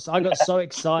I got so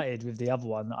excited with the other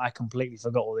one that I completely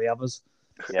forgot all the others.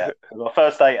 Yeah, I got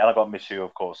First Date and I got Miss You,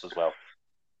 of course, as well.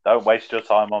 Don't waste your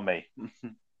time on me.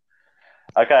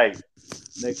 Okay,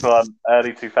 next one,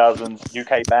 early 2000s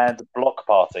UK band Block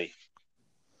Party.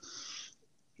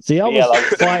 See, I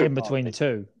was fighting between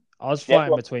two.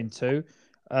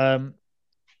 I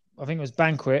think it was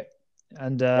Banquet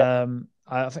and I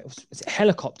think it was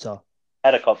Helicopter.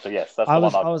 Helicopter, yes, that's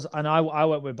the one. I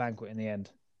went with Banquet in the end.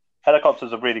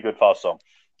 Helicopter's a really good fast song.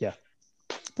 Yeah,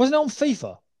 wasn't it on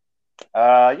FIFA?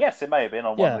 Yes, it may have been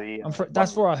on one of the.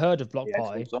 That's where I heard of Block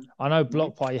Party. I know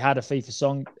Block Party had a FIFA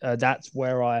song. That's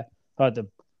where I heard them.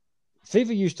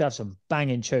 FIFA used to have some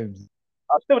banging tunes. It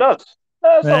still does.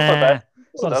 No, it's not so bad.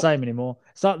 It's not the same anymore.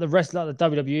 It's like the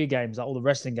WWE games, like all the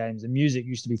wrestling games. The music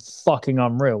used to be fucking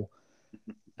unreal,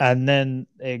 and then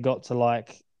it got to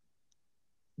like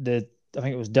I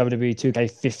think it was WWE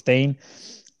 2K15,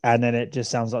 and then it just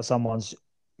sounds like someone's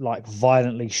like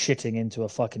violently shitting into a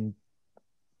fucking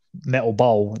metal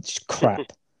bowl. It's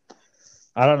crap.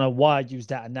 I don't know why I used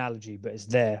that analogy, but it's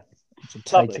there. So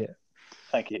take it.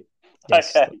 Thank you.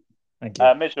 Yes, okay. Thank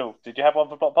you. Mitchell, did you have one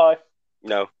for Block Pie?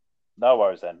 No. No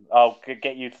worries then. I'll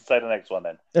get you to say the next one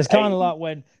then. It's kind of like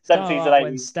when 70s and 80s.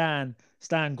 when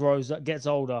Stan grows up, gets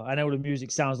older, and all the music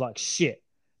sounds like shit.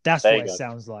 That's what it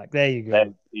sounds like. There you go.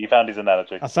 Then you found his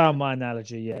analogy. I found my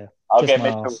analogy. Yeah. I'll get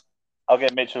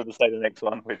Mitchell to say the next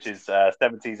one, which is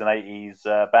 70s and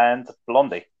 80s band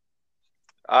Blondie.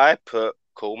 I put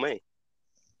Call Me.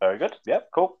 Very good. Yep.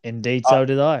 Cool. Indeed, so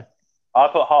did I. I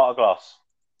put Heart of Glass.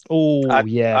 Oh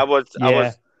yeah. I was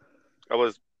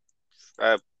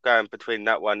going between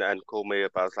that one and Call Me,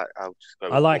 but I was like, I'll just go.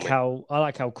 I like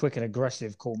how quick and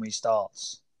aggressive Call Me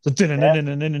starts. Oh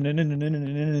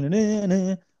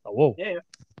whoa. Yeah.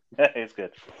 It's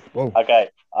good. Whoa. Okay.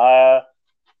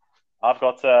 I've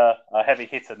got a heavy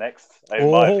hitter next,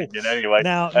 in my opinion. Anyway.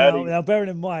 Now, bearing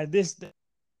in mind this.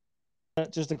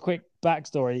 Just a quick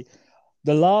backstory.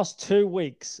 The last 2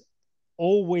 weeks,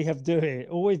 all we've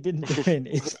been doing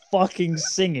is fucking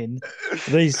singing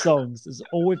these songs. That's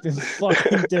all we've been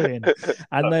fucking doing.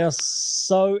 And they are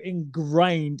so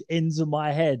ingrained into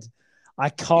my head. I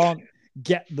can't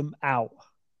get them out.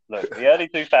 Look, the early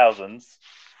 2000s,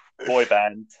 boy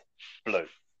band, Blue.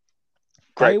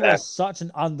 They were such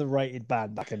an underrated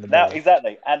band back in the day. Now,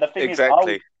 exactly. And the thing is, as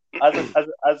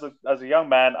a young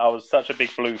man, I was such a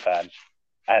big Blue fan.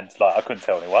 And like I couldn't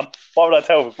tell anyone. Why would I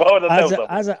tell someone?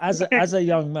 As a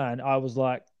young man, I was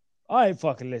like, I ain't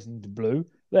fucking listening to Blue.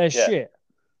 They're shit.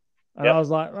 And I was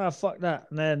like, oh, fuck that.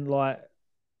 And then like,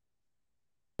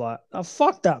 oh,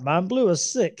 fuck that, man. Blue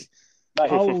is sick. Mate,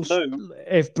 Blue,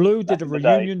 if Blue did a in the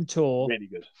day, reunion tour really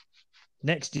good.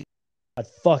 next year, I'd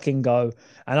fucking go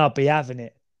and I'd be having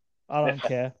it. I don't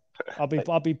care.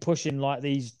 I'd be pushing like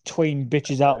these tween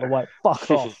bitches out of the way. Fuck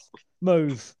off.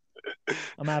 Move.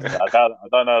 I'm having it. I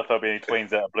don't know if there'll be any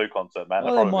tweens at a Blue concert, man.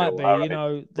 Well, there might be, you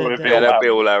know. Probably be Yeah, all they'll our be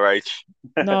all our age.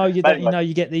 No, you Anyway. don't. You know,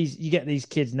 you get these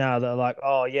kids now that are like,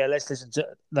 oh yeah, let's listen to.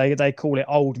 They call it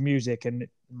old music, and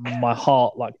my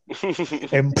heart like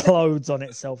implodes on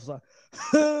itself. It's like,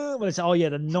 when it's oh yeah,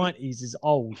 the '90s is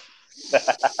old.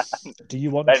 Do you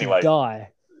want Anyway. to die?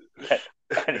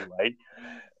 Anyway,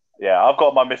 yeah, I've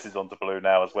got my missus onto Blue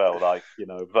now as well. Like, you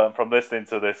know, from listening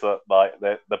to this, like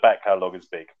the back catalogue is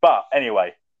big. But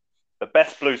anyway, the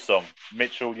best Blue song,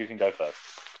 Mitchell, you can go first.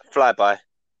 Flyby.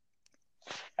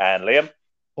 And Liam,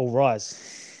 All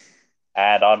Rise.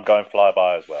 and I'm going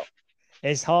Flyby as well.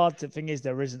 It's hard. The thing is,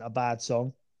 there isn't a bad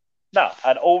song. No,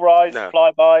 and All Rise, No.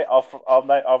 Flyby.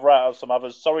 I'll write out some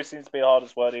others. Sorry seems to be the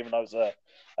hardest word, even though it's a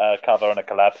cover and a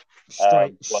collab.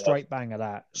 Straight banger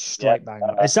that. Straight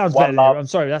banger. It It sounds One better. Love. I'm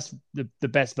sorry, that's the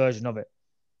best version of it.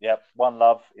 Yep, One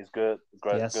Love is good.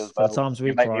 Great, Yes, good as for the well. times we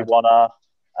You Make Me cried. Wanna.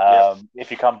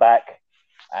 If You Come Back.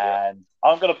 And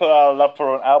I'm going to put our Love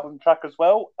for an album track as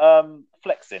well.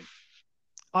 Flexing.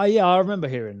 Oh yeah, I remember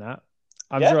hearing that.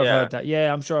 I'm Yeah? sure I've Yeah. heard that.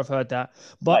 Yeah, I'm sure I've heard that.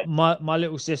 But Right. my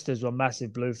little sisters were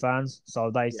massive Blue fans, so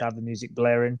they used to have the music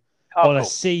blaring Oh, on a cool.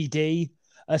 CD.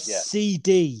 A Yeah.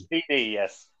 CD. CD,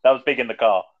 yes. That was big in the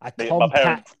car. A My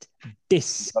compact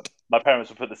disc. My parents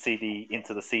would put the CD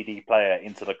into the CD player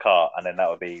into the car, and then that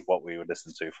would be what we would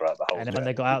listen to throughout the whole And then when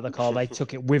they got out of the car, they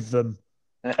took it with them.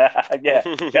 Yeah,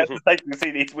 you have to take the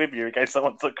CDs with you in case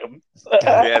someone took them.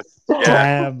 Yes. Yeah.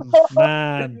 Damn,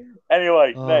 man.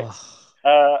 Anyway, Oh. next.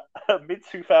 Mid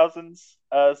 2000s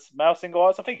Male Single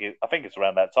Eyes. I think it's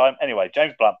around that time. Anyway,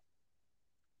 James Blunt.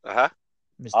 Uh-huh.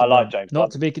 Mr. I like Blunt. James Not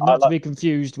Blunt. to be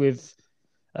confused with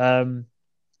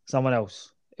someone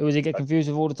else. Who does he get confused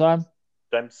with all the time?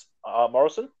 James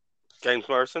Morrison. James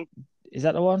Morrison. Is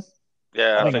that the one?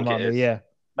 Yeah, I think it might it is. be, yeah.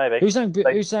 Maybe. Who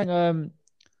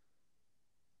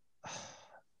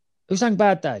sang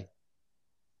Bad Day?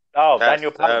 Oh, That's,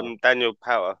 Daniel Powell. Daniel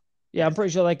Power. Yeah, I'm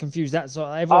pretty sure they confused that. So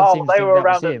everyone seems to they think were that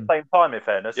was around at him. the same time, in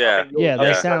fairness. Yeah. I think Yeah, they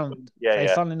yeah, sound.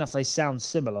 Yeah. Funnily enough, they sound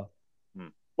similar.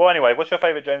 Well, anyway, what's your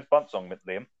favourite James Blunt song,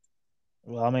 Liam?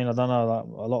 Well, I mean, I don't know. Like,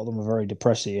 a lot of them are very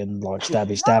depressing and like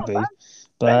stabby.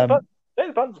 But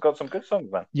James Blunt's got some good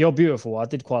songs, man. You're Beautiful. I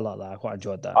did quite like that. I quite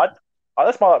enjoyed that.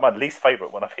 That's my least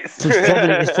favourite one of his.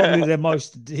 It's probably the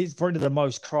most. It's probably the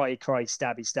most cry,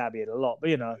 stabby in a lot. But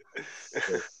you know,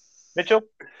 Mitchell,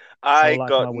 I like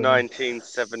got my women.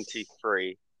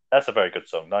 1973. that's a very good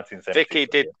song. 1970. Vicky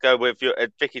did go with you.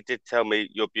 Vicky did tell me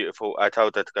you're beautiful. I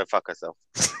told her to go fuck herself.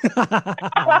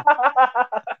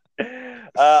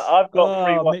 I've got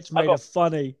three. Mitch made it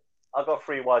funny. I've got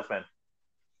Three Wise Men.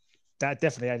 That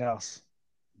definitely ain't us.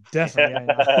 Definitely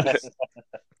ain't us.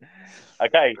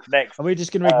 Okay, next. Are we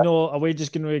just going to ignore? Are we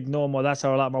just going to ignore my "That's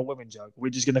How I Like My Women" joke? We're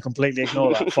just going to completely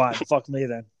ignore that. Fine, fuck me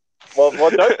then.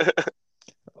 What joke?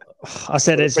 I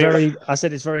said it's very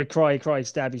cry,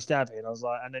 stabby, and I was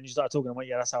like, and then you started talking. I went,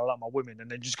 yeah, that's how I like my women, and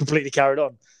then just completely carried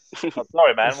on. I'm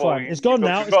sorry, man. It's fine. It's gone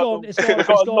now. It's gone. We've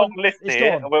got a long list It's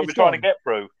here, gone. where we're It's trying to gone. get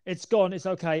through. It's gone. It's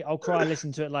okay. I'll cry and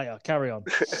listen to it later. Carry on.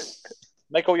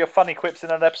 Make all your funny quips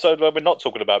in an episode where we're not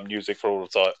talking about music for all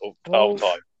the whole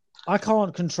time. I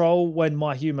can't control when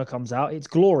my humour comes out. It's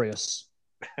glorious.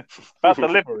 About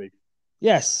delivery.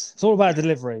 Yes, it's all about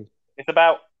delivery. It's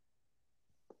about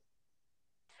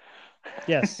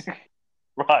Yes,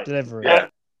 right. delivery. Yeah.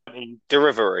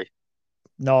 Delivery.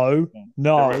 No.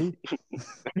 Band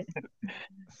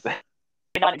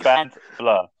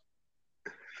Blur.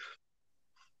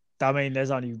 I mean,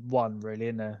 there's only one really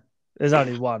in there. There's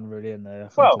only one really in there.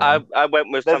 Well, I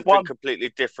went with There's something one- completely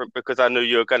different because I knew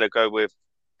you were going to go with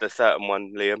the certain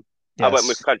one, Liam. I Yes. went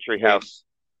with Country House.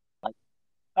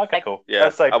 Okay, cool. Yeah,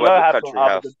 Let's say I went Blur with has Country some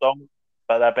other House. good songs,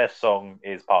 but their best song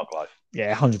is Park Life.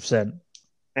 Yeah, 100%.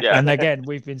 Yeah. And again,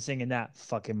 we've been singing that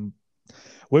for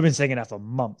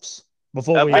months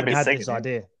before we I've even been had singing this it.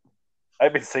 idea.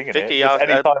 I've been singing Vicky, it.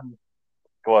 Anytime.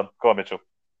 Go on, Mitchell.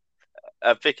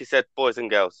 Vicky said Boys and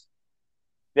Girls.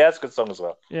 Yeah, it's a good song as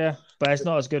well. Yeah, but it's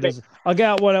not as good as I get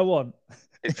out what I want.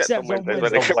 Except on on Wednesdays when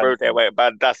Wednesday. they come round there with a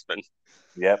bad dustman.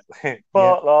 Yep.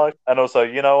 Park Life. And also,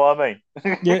 you know what I mean?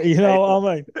 Yeah, you know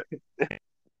what I mean?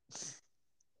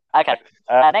 Okay.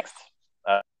 Next.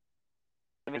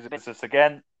 Music business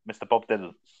again, Mr. Bob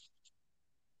Dylan.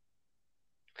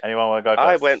 Anyone want to go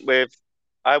first?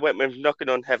 I went with Knocking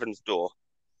on Heaven's Door.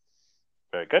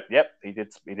 Very good. Yep, he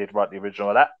did write the original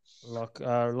of that. Was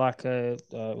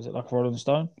it like a Rolling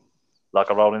Stone? Like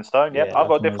a Rolling Stone. Yep, Yeah, I've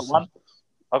got a like a different Rolling one.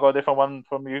 I've got a different one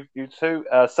from you two.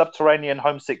 Subterranean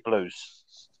Homesick Blues.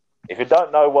 If you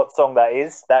don't know what song that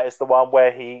is the one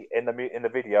where he in the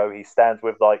video he stands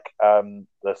with like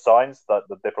the signs, like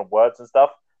the different words and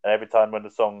stuff, and every time when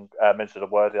the song mentions a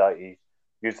word, like, he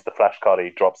uses the flashcard,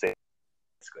 he drops it.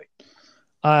 Basically,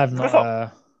 I have It's a not. good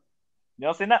song. You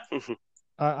not seen that?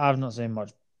 I've not seen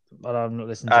much, but I've not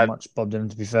listened to much Bob Dylan.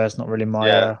 To be fair, it's not really my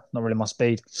Yeah. not really my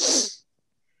speed.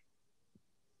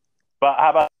 But how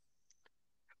about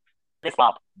this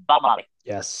one, Bob Marley?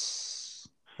 Yes,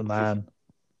 the man,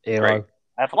 hero. Great.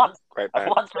 And for once, Great band.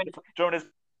 during this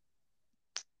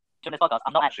podcast,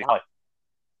 I'm not actually high.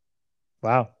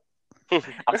 Wow. I'm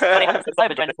fully 100%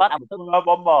 sober during this one. I'm talking about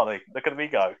Bob Marley. Look at me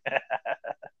go.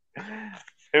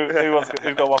 Who's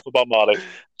got one for Bob Marley?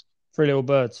 Three Little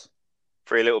Birds.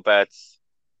 Three Little Birds.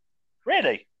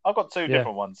 Really? I've got two Yeah.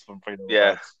 different ones from Three Little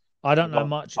Yeah. Birds. I don't know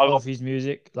much I got- of his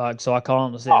music, like, so I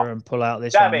can't sit here and pull out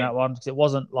this damn one and it. that one because it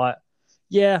wasn't like,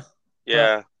 yeah.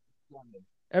 Yeah.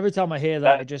 Every time I hear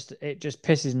that, it just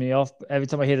pisses me off. Every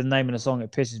time I hear the name of the song,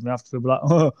 it pisses me off. People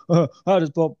like, how does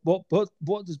Bob?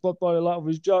 What does Bob Marley like with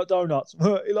his donuts?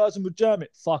 He likes them with jam.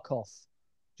 It. Fuck off.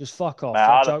 Just fuck off. Man,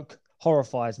 That joke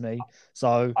horrifies me.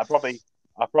 So I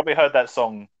probably heard that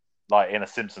song like in a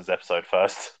Simpsons episode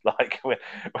first, like with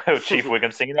Chief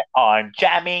Wiggum singing it. I'm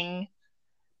jamming.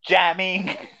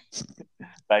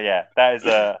 But yeah, that is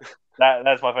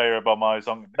that's my favorite Bob Marley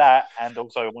song. That and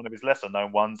also one of his lesser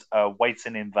known ones,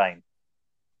 "Waiting in Vain."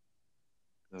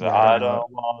 Yeah, I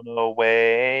don't want to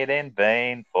wait in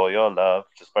vain for your love.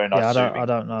 Just very nice. yeah, soothing I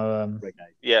don't know. reggae.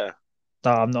 Yeah.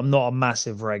 No, I'm not a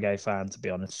massive reggae fan, to be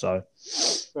honest. So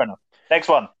Fair enough. Next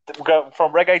one, we'll go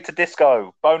from reggae to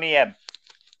disco. Boney M.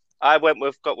 I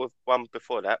got with one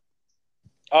before that.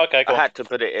 Okay, cool. I had to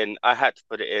put it in.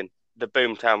 The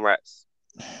Boomtown Rats.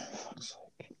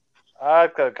 I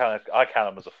count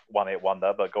them as a one-hit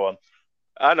wonder, but go on.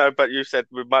 I know, but you said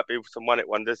we might be some one-hit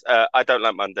wonders. I don't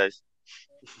like Mondays.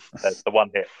 That's the one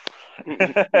hit.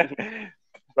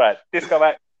 Right, disco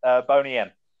act, Boney M.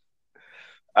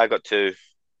 I got two.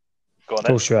 Go on of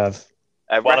then. course you have.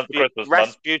 One of the Christmas one.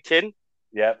 Rasputin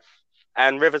Yeah.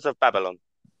 and Rivers of Babylon.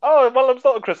 Oh, well, it's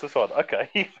not a Christmas one.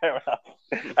 Okay, fair enough.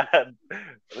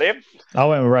 Liam? I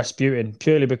went with Rasputin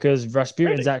purely because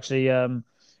Rasputin's Really?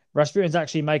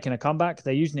 actually making a comeback.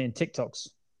 They're using it in TikToks.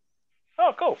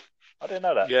 Oh, cool. I didn't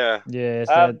know that. Yeah.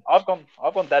 Yeah. I've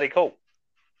gone Daddy Cool.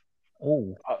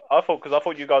 Oh, I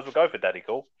thought you guys would go for Daddy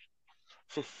Cool.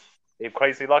 You're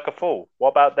crazy like a fool. What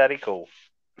about Daddy Cool?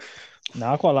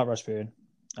 no, I quite like Rasputin.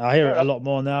 I hear it a lot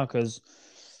more now because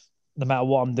no matter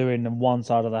what I'm doing, on one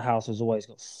side of the house has always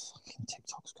got fucking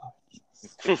TikToks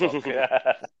going.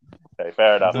 Okay,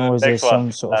 fair enough. Always Next there's some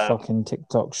one. sort of fucking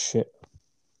TikTok shit.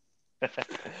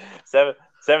 70s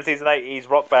and 80s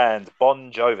rock band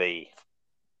Bon Jovi.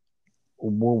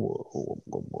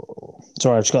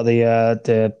 Sorry, I've just got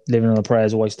the Living on a Prayer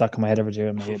is always stuck in my head every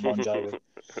time I hear Bon Jovi.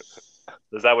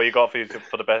 Is that what you got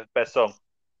for the best song?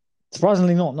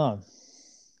 Surprisingly not, no.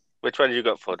 Which one you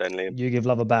got for then, Liam? You give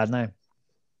love a bad name.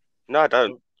 No, I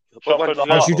don't. Shot What through the one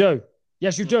Yes, heart. you do.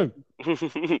 Yes, you do.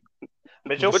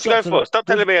 Mitchell? What'd you go Shot to for? the- Stop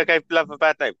telling me I gave Love a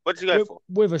bad name. What did you go for?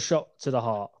 With a shot to the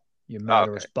heart, you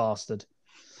murderous bastard.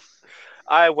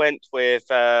 I went with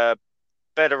Bed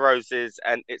of Roses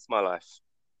and It's My Life.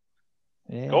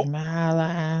 It's Cool. my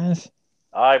life.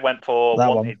 I went for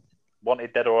That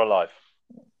Wanted Dead or Alive.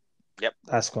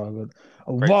 That's quite good.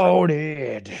 Great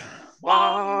Wanted.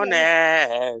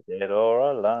 Wanted. Dead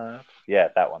or Alive. Yeah,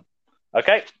 that one.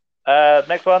 Okay.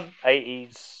 Next one,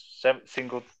 80s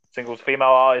singles female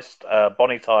artist,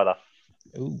 Bonnie Tyler.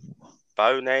 Ooh.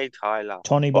 Bonnie Tyler.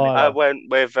 Tony Bonnie I Byler. went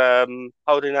with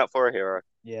Holding Out for a Hero.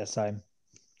 Yeah, same.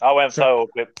 I went Total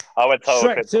Eclipse.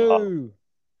 Shrek Eclipse of the Heart. 2.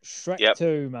 Shrek Yep.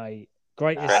 2, mate.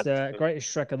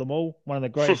 Greatest Shrek of them all. One of the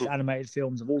greatest animated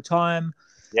films of all time.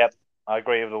 I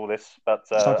agree with all this, but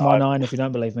Suck my 9 if you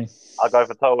don't believe me. I go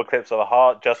for Total Eclipse of the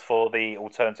Heart just for the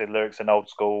alternative lyrics in old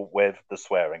school with the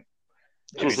swearing.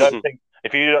 If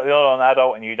you're not an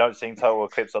adult and you don't sing Total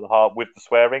Eclipse of the Heart with the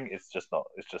swearing, it's just not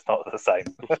the same.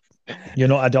 You're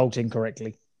not adulting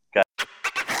correctly.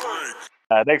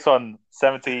 Next one,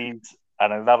 70s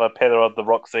and another pillar of the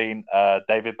rock scene,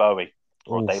 David Bowie.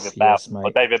 Or Oof, David yes, Bowie. mate.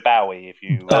 Or David Bowie, if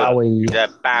you Bowie. Yeah,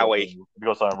 Bowie. You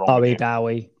got something wrong with you.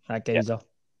 Bowie. That geezer.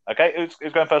 Okay,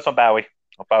 who's going first on Bowie?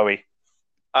 Or Bowie?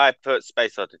 I put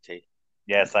Space Oddity.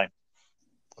 Yeah, same.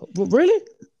 Really?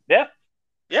 Yeah.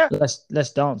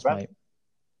 Let's dance, Right. mate.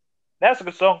 That's a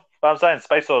good song. But I'm saying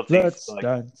Space Oddity. Let's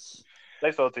dance.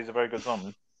 Space Oddity is a very good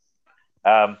song.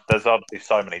 There's obviously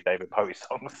so many David Bowie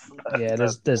songs. Yeah,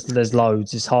 there's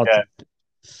loads. It's hard. Yeah.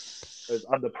 There's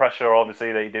Under Pressure,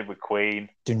 obviously, that he did with Queen.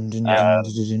 Dun, dun, Um, dun,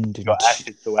 dun, dun, dun. Got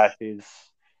Ashes to Ashes.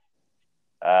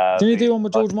 Didn't he do one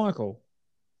with George Michael?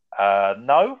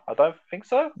 No, I don't think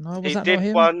so. No, was He that did not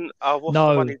him? one. What's the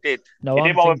No. one he did? No, He I'm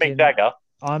did one with Mick thinking. Jagger,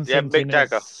 I'm Yeah, thinking Mick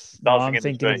Jagger. Dancing in the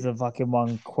thinking of Street. the fucking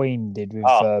one Queen did with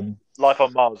Oh. Life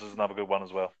on Mars is another good one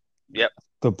as well.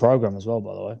 good program as well,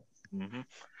 by the way. Mm-hmm.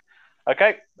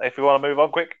 Okay, if we want to move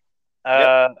on quick.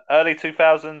 Early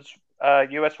 2000s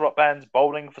US rock bands,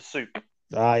 Bowling for Soup.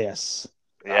 Ah, yes.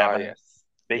 Yeah, Ah, man. yes.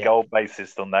 Big Yeah. old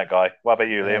bassist on that guy. What about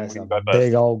you, Yeah, Liam? it's You a go first.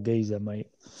 big old geezer, mate.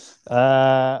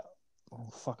 Oh,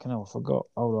 fucking hell, I forgot.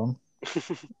 Hold on.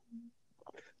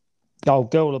 Oh,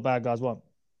 Girl All the Bad Guys Want.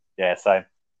 Yeah, same.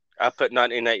 I put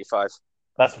 1985.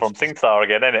 That's from SingStar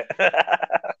again, isn't it?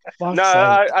 Fuck's No,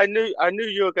 sake. I knew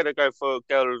you were gonna go for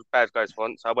Girl Bad Guys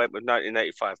once. I went with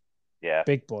 1985. Yeah.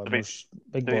 Big boy To be- mush.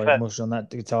 Big to be boy fair- mush on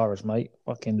that guitarist, mate.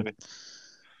 Fucking To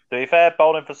be fair,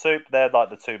 Bowling for Soup, they're like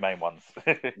the two main ones.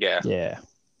 Yeah. yeah.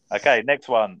 Okay, next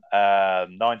one.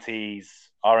 90s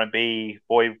R&B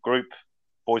boy group,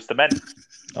 Boys to Men.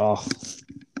 Oh,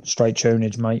 straight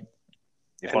tunage, mate.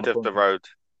 End of the road.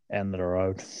 End of the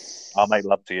road. I'll make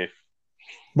love to you.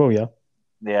 Well, yeah.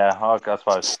 Yeah, I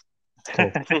suppose.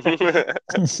 Cool.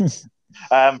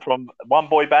 From one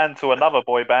boy band to another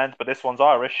boy band, but this one's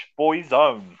Irish.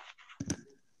 Boyzone.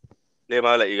 Liam,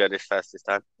 I'll let you go this first this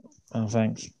time. Oh,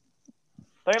 thanks.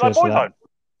 Don't you like Cheers for Boyzone?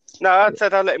 No, I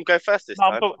said I'll let him go first this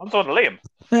No, time. I'm talking to Liam.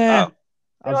 Yeah. Oh.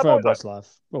 I'm Yeah, for Boyzone.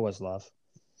 Westlife. Well, Westlife.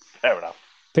 Fair enough.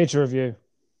 Picture review.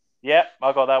 Yeah,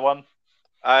 I got that one.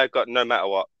 I got No Matter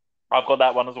What. I've got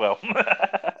that one as well.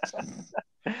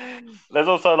 There's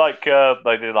also like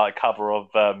they do like cover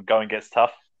of Going Gets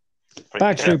Tough.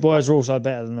 Backstreet Boys are also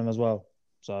better than them as well.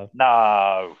 So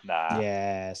No.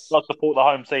 yes. Got to support the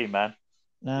home team, man.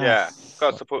 Nah, Yeah, got to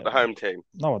fuck support that. the home team.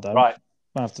 No, I don't. Right.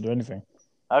 Don't have to do anything.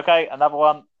 Okay, another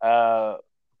one.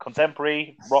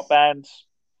 Contemporary rock band,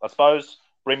 I suppose.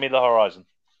 Bring Me the Horizon.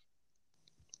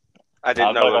 I didn't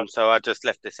I'm know gonna him, so I just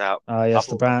left this out. Yes,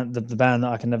 the Couple. band that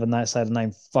I can never say the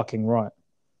name fucking right.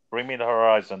 Bring Me the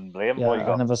Horizon, Liam. Yeah, What you I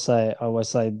got? never say it. I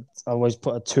always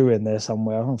put a 2 in there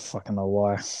somewhere. I don't fucking know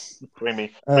why. Bring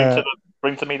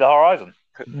to me the horizon.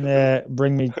 Yeah,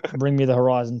 bring me the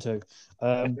horizon too.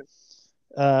 Can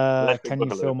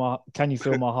you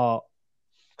feel my heart?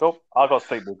 Cool. I got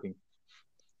Sleepwalking.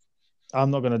 I'm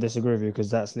not going to disagree with you because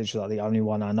that's literally like the only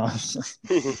one I know.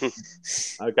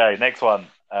 Okay, next one.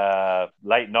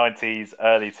 Late 90s,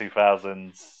 early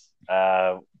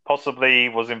 2000s. Possibly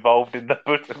was involved in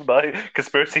the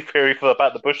conspiracy theory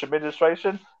about the Bush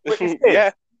administration. Britney Spears.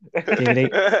 Yeah.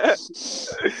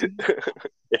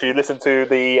 If you listen to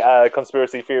the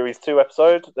Conspiracy Theories 2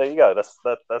 episode, there you go.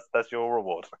 That's your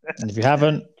reward. And if you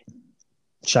haven't,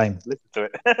 shame. Listen to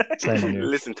it. Shame on you.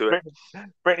 Listen to it.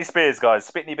 Britney Spears, guys.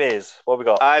 Spitney Beers. What have we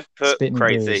got? I put Spitting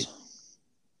Crazy. beers.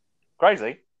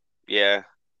 Crazy. Yeah.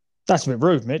 That's a bit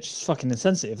rude, Mitch. It's fucking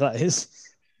insensitive, that is.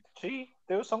 She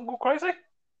do a song called Crazy? Yep.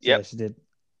 Yeah, she did.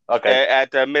 Okay.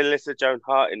 It had Melissa Joan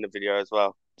Hart in the video as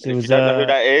well. She If was, you don't know who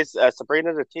that is,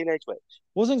 Sabrina the Teenage Witch.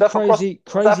 Wasn't Is that for Crazy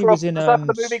was in Was that for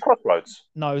the movie Crossroads?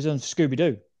 No, it was in Scooby Doo.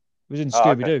 It was in Oh,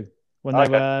 Scooby Doo when they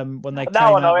Okay. when they Now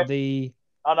came I know out it. of the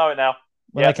I know it now.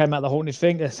 when Yeah. they came out the haunted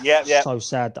thing. It's Yeah. so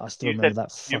sad that I still You remember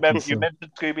that. You fucking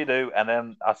mentioned film. Scooby Doo, and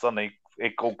then I suddenly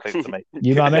it all clicked to me. I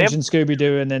Liam? mentioned Scooby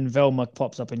Doo, and then Velma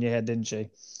pops up in your head, didn't she?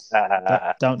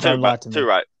 Don't lie to me. Too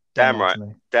right. Don't Damn lie right. to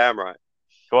me. Damn right.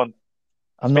 Go on.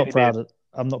 I'm not Spitty proud of.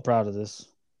 I'm not proud of this.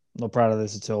 I'm not proud of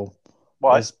this at all.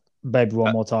 Why? It's Baby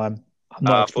One More Time. I'm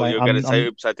I not thought you explaining. were going to say,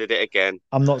 oops, I did it again.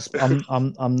 I'm not.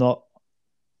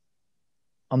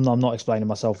 I'm not explaining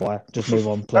myself why. Just move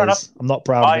on, Fair enough. please. I'm not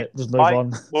proud of it. Just move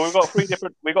on. Well, we've got three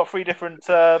different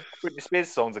Britney Spears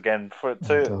songs again. God.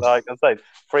 Like I say,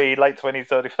 three late 20s,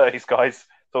 early 30s guys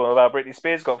talking about Britney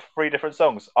Spears. Got three different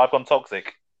songs. I've gone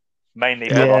Toxic, mainly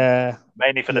for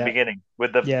the beginning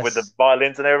with the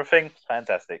violins and everything.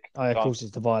 Fantastic. Oh, of course,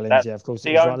 it's the violins. That- Yeah, of course. she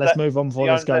It is. owns Right, let's that- move on before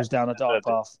she this owns goes that- down a dark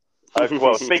path.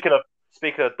 Well, speaking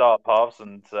of dark paths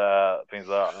and things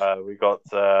like that, we got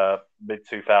mid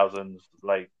 2000s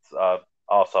late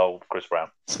arsehole Chris Brown.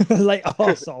 Late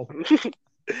arsehole.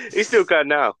 He's still going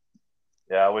now.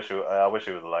 Yeah, I wish he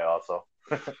was a late arsehole.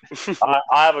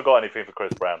 I haven't got anything for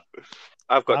Chris Brown.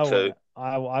 I've got two.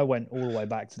 I went all the way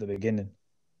back to the beginning.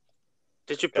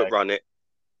 Did you put Okay. Run It?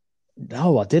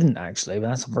 No, I didn't actually, but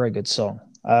that's a very good song.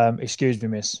 Excuse me,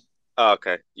 miss. Oh,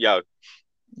 okay. Yo.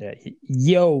 Yeah.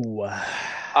 Yo.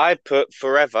 I put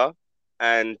Forever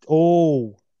and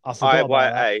Oh, I forgot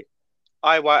about that.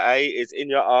 IYA. IYA is In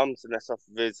Your Arms, and that's off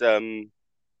of his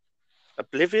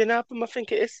Oblivion album, I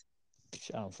think it is.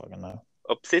 I don't fucking know.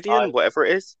 Obsidian, whatever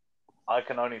it is. I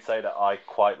can only say that I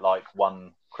quite like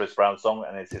one Chris Brown song,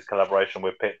 and it's his collaboration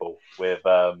with Pitbull with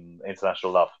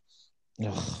International Love.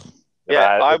 Ugh.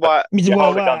 Yeah, Mr. You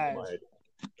hold a gun to Worldwide. my head.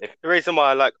 the reason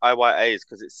why I like IYA is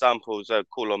because it samples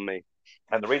 "Call on Me."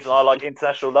 And the reason I like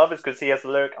International Love is because he has the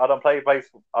lyric, I don't play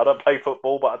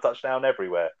football, but I touchdown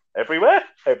everywhere. Everywhere?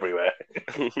 Everywhere.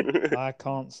 I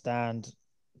can't stand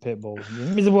Pitbull.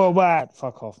 Mr. Worldwide.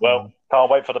 Fuck off, Well, man.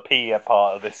 can't wait for the P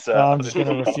part of this. I'm just going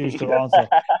to refuse to answer.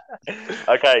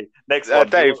 Okay, next one.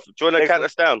 Dave, do you want to next count one.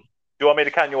 us down? Do you want me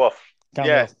to count you off? Count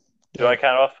me Yeah. off. Do I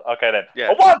count off? Okay then.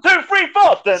 Yeah. 1, 2, 3,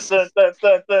 4. Dun, dun, dun,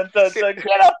 dun, dun, dun, dun.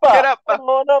 Get up, Get up. Come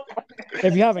on up.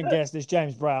 If you haven't guessed, it's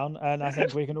James Brown, and I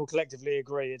think we can all collectively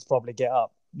agree it's probably Get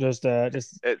Up. Just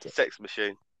It's Sex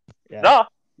Machine. yeah.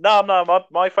 No.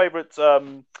 My favourite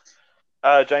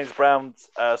James Brown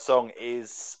song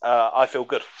is I Feel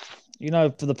Good. You know,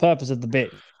 for the purpose of the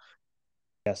bit,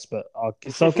 yes, but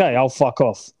it's okay. I'll fuck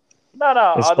off.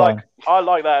 No, It's I fine.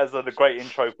 like that as a great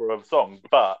intro for a song,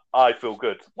 but I feel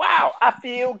good. Wow, I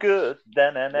feel good.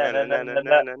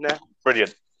 Na-na-na-na-na-na-na.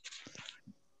 Brilliant.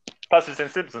 Plus, it's in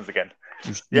Simpsons again.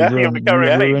 You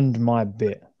ruined my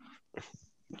bit.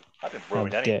 I didn't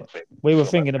ruin Oh, any of it. We were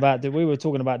thinking about we were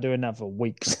talking about doing that for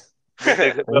weeks. From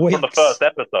the first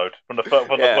episode. We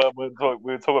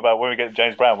were talking about when we get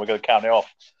James Brown, we're going to count it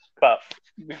off. But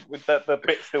the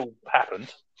bit still happened.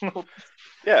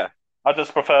 Yeah. I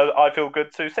just prefer I Feel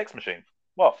Good to Sex Machine.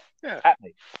 What? Yeah. At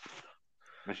me,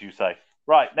 as you say.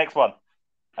 Right, next one.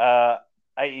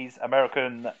 80s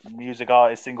American music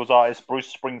artist, singles artist,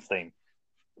 Bruce Springsteen.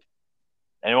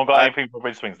 Anyone got anything for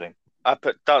Bruce Springsteen? I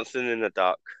put Dancing in the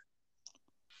Dark.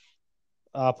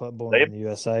 I put Born in the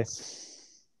USA.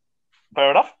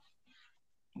 Fair enough.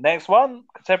 Next one,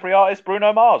 contemporary artist,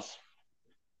 Bruno Mars.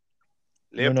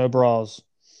 Bruno Bras.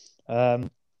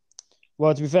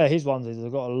 Well, to be fair, his ones has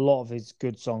got a lot of his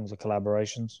good songs are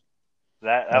collaborations.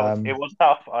 It was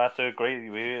tough. I have to agree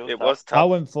with you. It was tough. I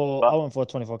went for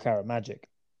 24 Karat Magic.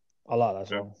 I like that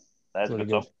song. That's really a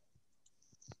good song.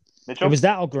 It was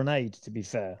that or Grenade, to be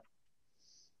fair.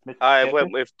 I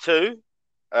went with 2.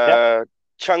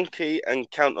 Chunky and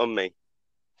Count on Me.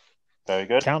 Very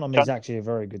good. Count on Me is actually a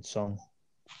very good song.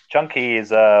 Chunky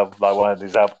is like one of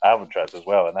these album tracks as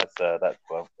well, and that's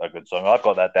a good song. I've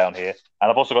got that down here,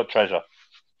 and I've also got Treasure.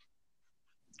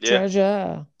 Yeah.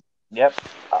 Treasure. Yep.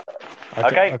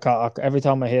 Okay. Every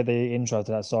time I hear the intro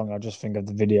to that song, I just think of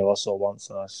the video I saw once,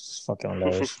 and it's just fucking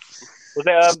hilarious.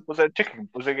 Was it a chicken?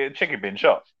 Was it a chicken being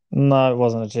shot? No, it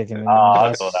wasn't a chicken.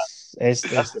 I saw that.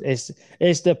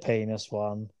 It's the penis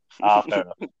one. Fair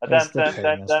enough. It's the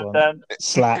penis one.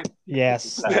 Slap.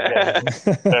 Yes.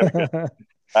 Very good.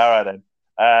 All right then.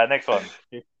 Next one.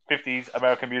 50s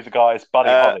American music artist Buddy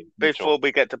Holly. Before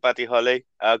we get to Buddy Holly,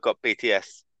 I got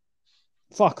BTS.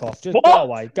 Fuck off. Just What? go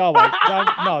away. Go away.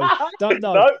 Don't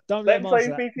let him say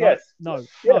answer that.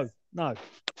 BTS. No.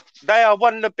 They are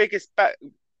one of the biggest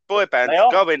boy bands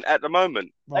going at the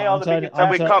moment. They are the biggest,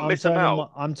 we can't miss them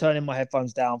out. I'm turning my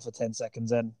headphones down for 10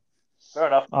 seconds then. Fair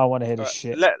enough. I want to hear this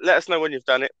shit. Let us know when you've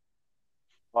done it.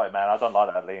 Right, man. I don't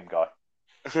like that Liam guy.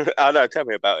 I know. Tell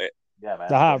me about it. Yeah,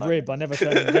 man. The rib. I never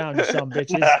turned him down, you son of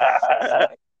bitches.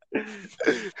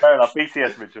 Fair enough.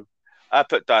 BTS, Mitchell. I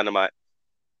put Dynamite.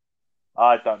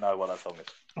 I don't know what that song is.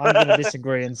 I'm going to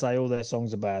disagree and say all their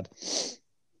songs are bad.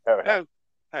 Fair enough.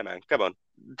 Hey, man. Come on.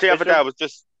 The other day I was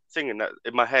just singing that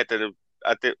in my head and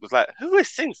was like, who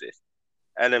sings this?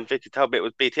 And then Vicky told me it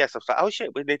was BTS. I was like, oh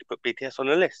shit, we need to put BTS on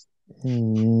the list.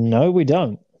 No, we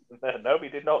don't. No, we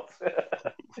did not.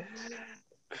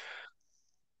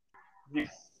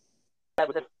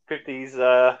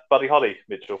 50s Buddy Holly,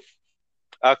 Mitchell.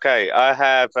 Okay, I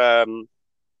have the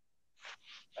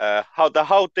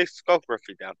whole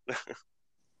discography down.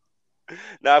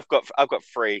 No, I've got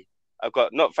 3. I've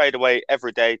got Not Fade Away,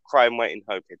 Every Day, Crying, Waiting,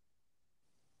 Hoping.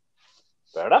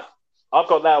 Fair enough. I've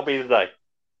got That'll Be the Day.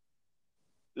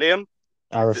 Liam?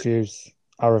 I refuse.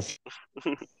 You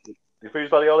refuse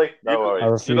Buddy Holly? No worries. I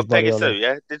refuse. You got Peggy Buddy Sue,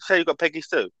 yeah? Did you say you got Peggy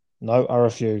Sue? No, I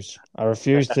refuse. I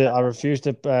refuse to. I refuse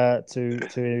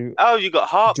to. Oh, you got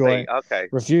Heartbeat. Join. Okay.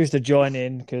 Refuse to join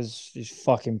in because these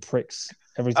fucking pricks.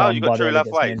 Every time you got True Love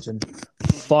gets Waits. mentioned,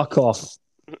 fuck off.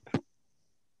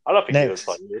 I don't think he Next.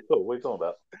 was funny at all. What are you talking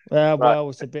about? Well,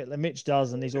 it's a bit. Mitch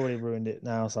does, and he's already ruined it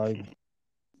now. So. Okay.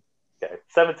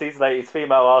 70s and 80s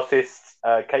female artist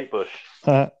Kate Bush.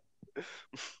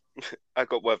 I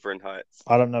got Wuthering Heights.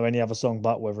 I don't know any other song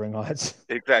but Wuthering Heights.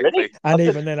 Exactly. Really? And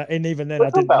even then, I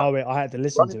didn't know it. I had to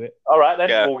listen to it. All right then.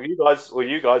 Yeah. Well,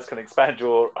 you guys can expand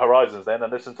your horizons then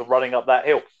and listen to Running Up That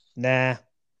Hill. Nah,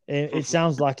 it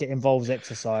sounds like it involves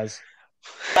exercise.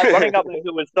 Running Up That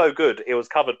Hill was so good. It was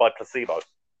covered by Placebo.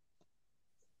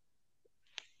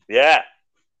 Yeah.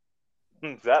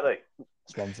 Exactly.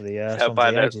 It's one for the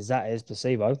Biden. ages. That is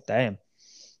placebo. Damn.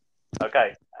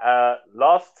 Okay.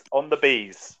 Last on the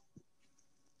bees.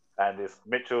 And it's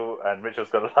Mitchell, and Mitchell's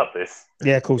going to love this.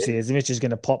 Yeah, of course he is. Mitch is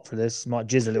going to pop for this. Might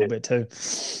jizz a little bit too.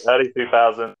 Early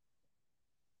 2000.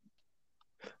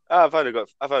 I've only got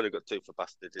two for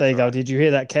busted. There you go. Did you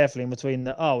hear that carefully in between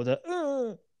the I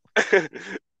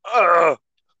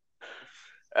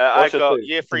got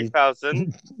year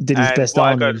 3000. did his and best what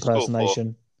I Arnold go to school for.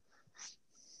 impersonation.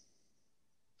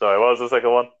 Sorry, what was the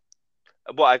second one?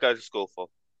 What I go to school for.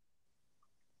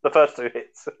 The first two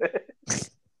hits.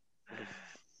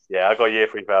 Yeah, I got year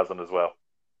 3000 as well.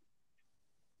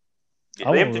 Yeah.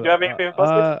 Liam, did you have anything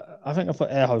positive? I think I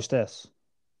put air hostess.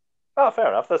 Oh, fair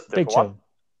enough. That's a Big different one. tune.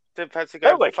 Didn't fancy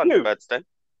going were for huge. Thunderbirds then.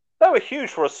 They were huge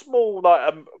for a small,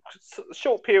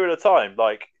 short period of time.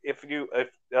 Like, if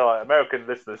American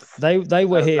listeners, They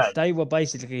were here. They were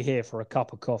basically here for a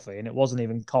cup of coffee, and it wasn't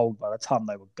even cold by the time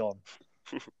they were gone.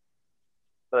 there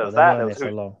was They that. weren't here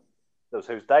for long. There was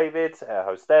Who's David, Air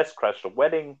Hostess, Crash the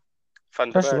Wedding.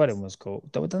 Crash the Wedding was cool.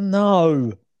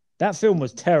 No, that film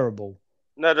was terrible.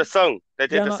 No, the song. They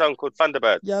did a song called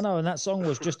Thunderbirds. Yeah, no, and that song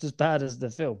was just as bad as the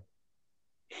film.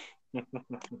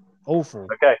 Awful.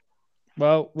 Okay.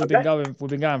 Well, we've been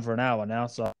going for an hour now,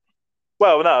 so.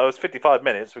 Well, no, it was 55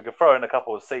 minutes. We could throw in a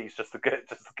couple of C's just to get.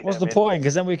 What's the point?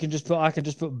 Because then we can I can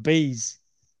just put B's.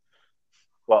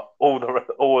 Well, all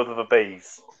of the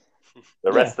B's.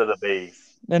 The rest of the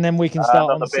Bees. And then we can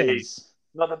start on the C's.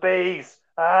 Not the Bees.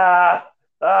 They're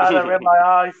in my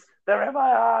eyes. They're in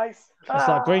my eyes. It's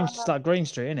like Green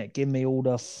Street, isn't it? Give me all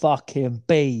the fucking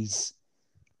B's.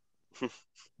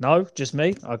 No, just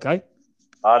me. Okay.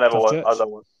 I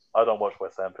don't watch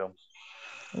West Ham films.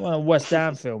 Well, a West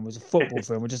Ham film was a football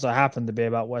film. It just so happened to be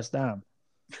about West Ham.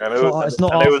 It's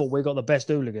not our fault we got the best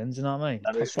hooligans. You know what I mean?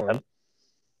 That's sorry.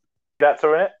 That's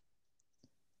in it.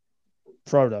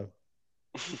 Frodo.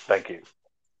 Thank you.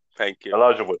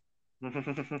 Elijah Wood.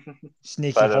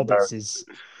 Sneaky hobbitses.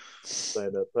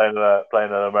 Playing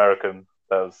an American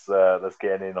that's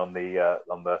getting in on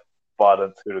the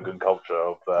violent hooligan culture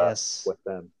of West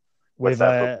Ham. With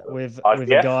a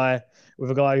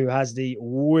guy who has the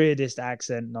weirdest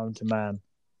accent known to man.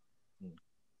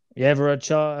 You ever heard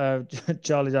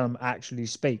Charlie Dunham actually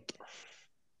speak?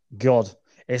 God,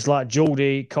 it's like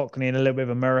Geordie, Cockney, and a little bit of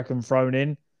American thrown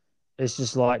in. It's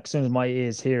just like, as soon as my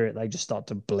ears hear it, they just start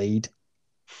to bleed.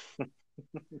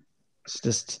 It's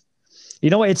just, you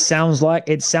know what it sounds like?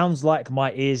 It sounds like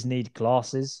my ears need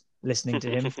glasses listening to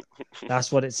him.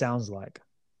 That's what it sounds like.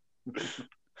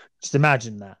 Just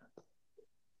imagine that.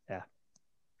 Yeah.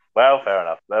 Well, fair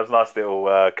enough. That was a nice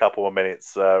little couple of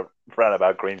minutes round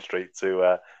about Green Street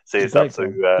to see us up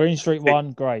to. Green Street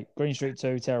 1, great. Green Street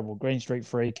 2, terrible. Green Street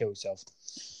 3, kill yourself.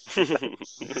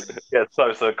 Yeah,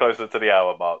 so closer to the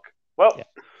hour mark. Well,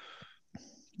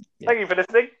 thank you for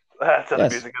listening to the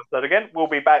music episode again. We'll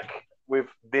be back with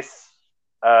this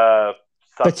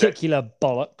particular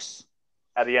bollocks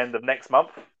at the end of next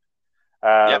month.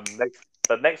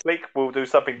 Next week we'll do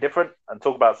something different and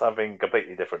talk about something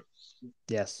completely different.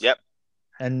 Yes. Yep.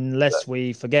 Unless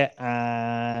we forget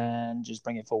and just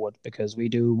bring it forward because we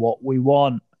do what we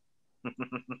want.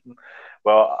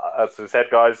 Well, as we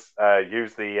said, guys,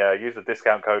 use the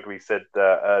discount code we said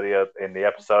earlier in the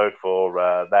episode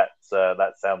for that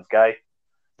sounds gay.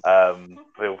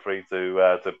 Feel free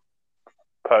to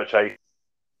purchase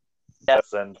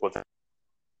and what's on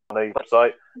the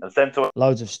website and send to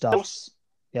loads of stuff.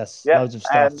 Yes, loads of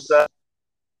stuff. And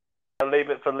I'll leave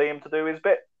it for Liam to do his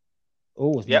bit.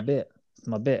 Oh, it's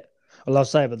my bit. Well, I'll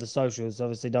say about the socials.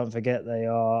 Obviously, don't forget they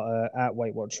are at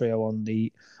Wait What Trio on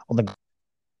the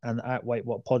and at Wait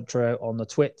What Pod Trio on the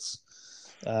twits.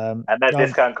 And that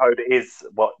discount code is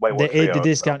Wait What Trio. The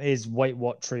discount is Wait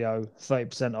What Trio,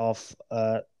 30% off.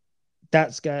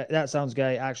 That's gay. That sounds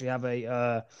gay. I actually have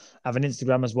an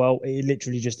Instagram as well. It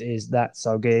literally just is That's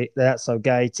So Gay. That's So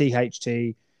Gay.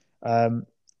 THT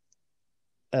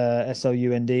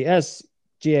SOUNDSGAY.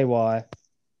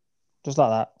 Just like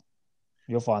that.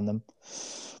 You'll find them.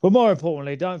 But more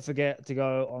importantly, don't forget to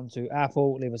go onto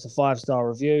Apple, leave us a 5-star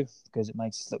review because it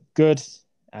makes us look good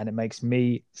and it makes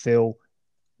me feel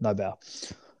no better.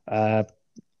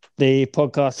 The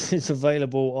podcast is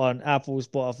available on Apple,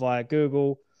 Spotify,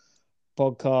 Google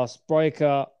Podcast,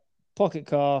 Breaker, Pocket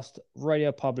Cast,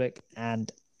 Radio Public,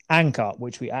 and Anchor,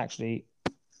 which we actually,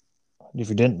 if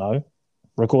you didn't know,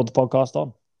 record the podcast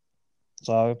on.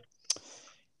 So,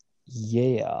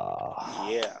 yeah.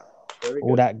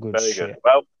 All that good Very shit.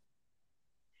 Good.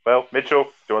 Well, Mitchell, do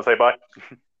you want to say bye?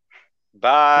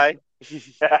 Bye.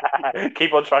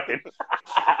 Keep on trucking.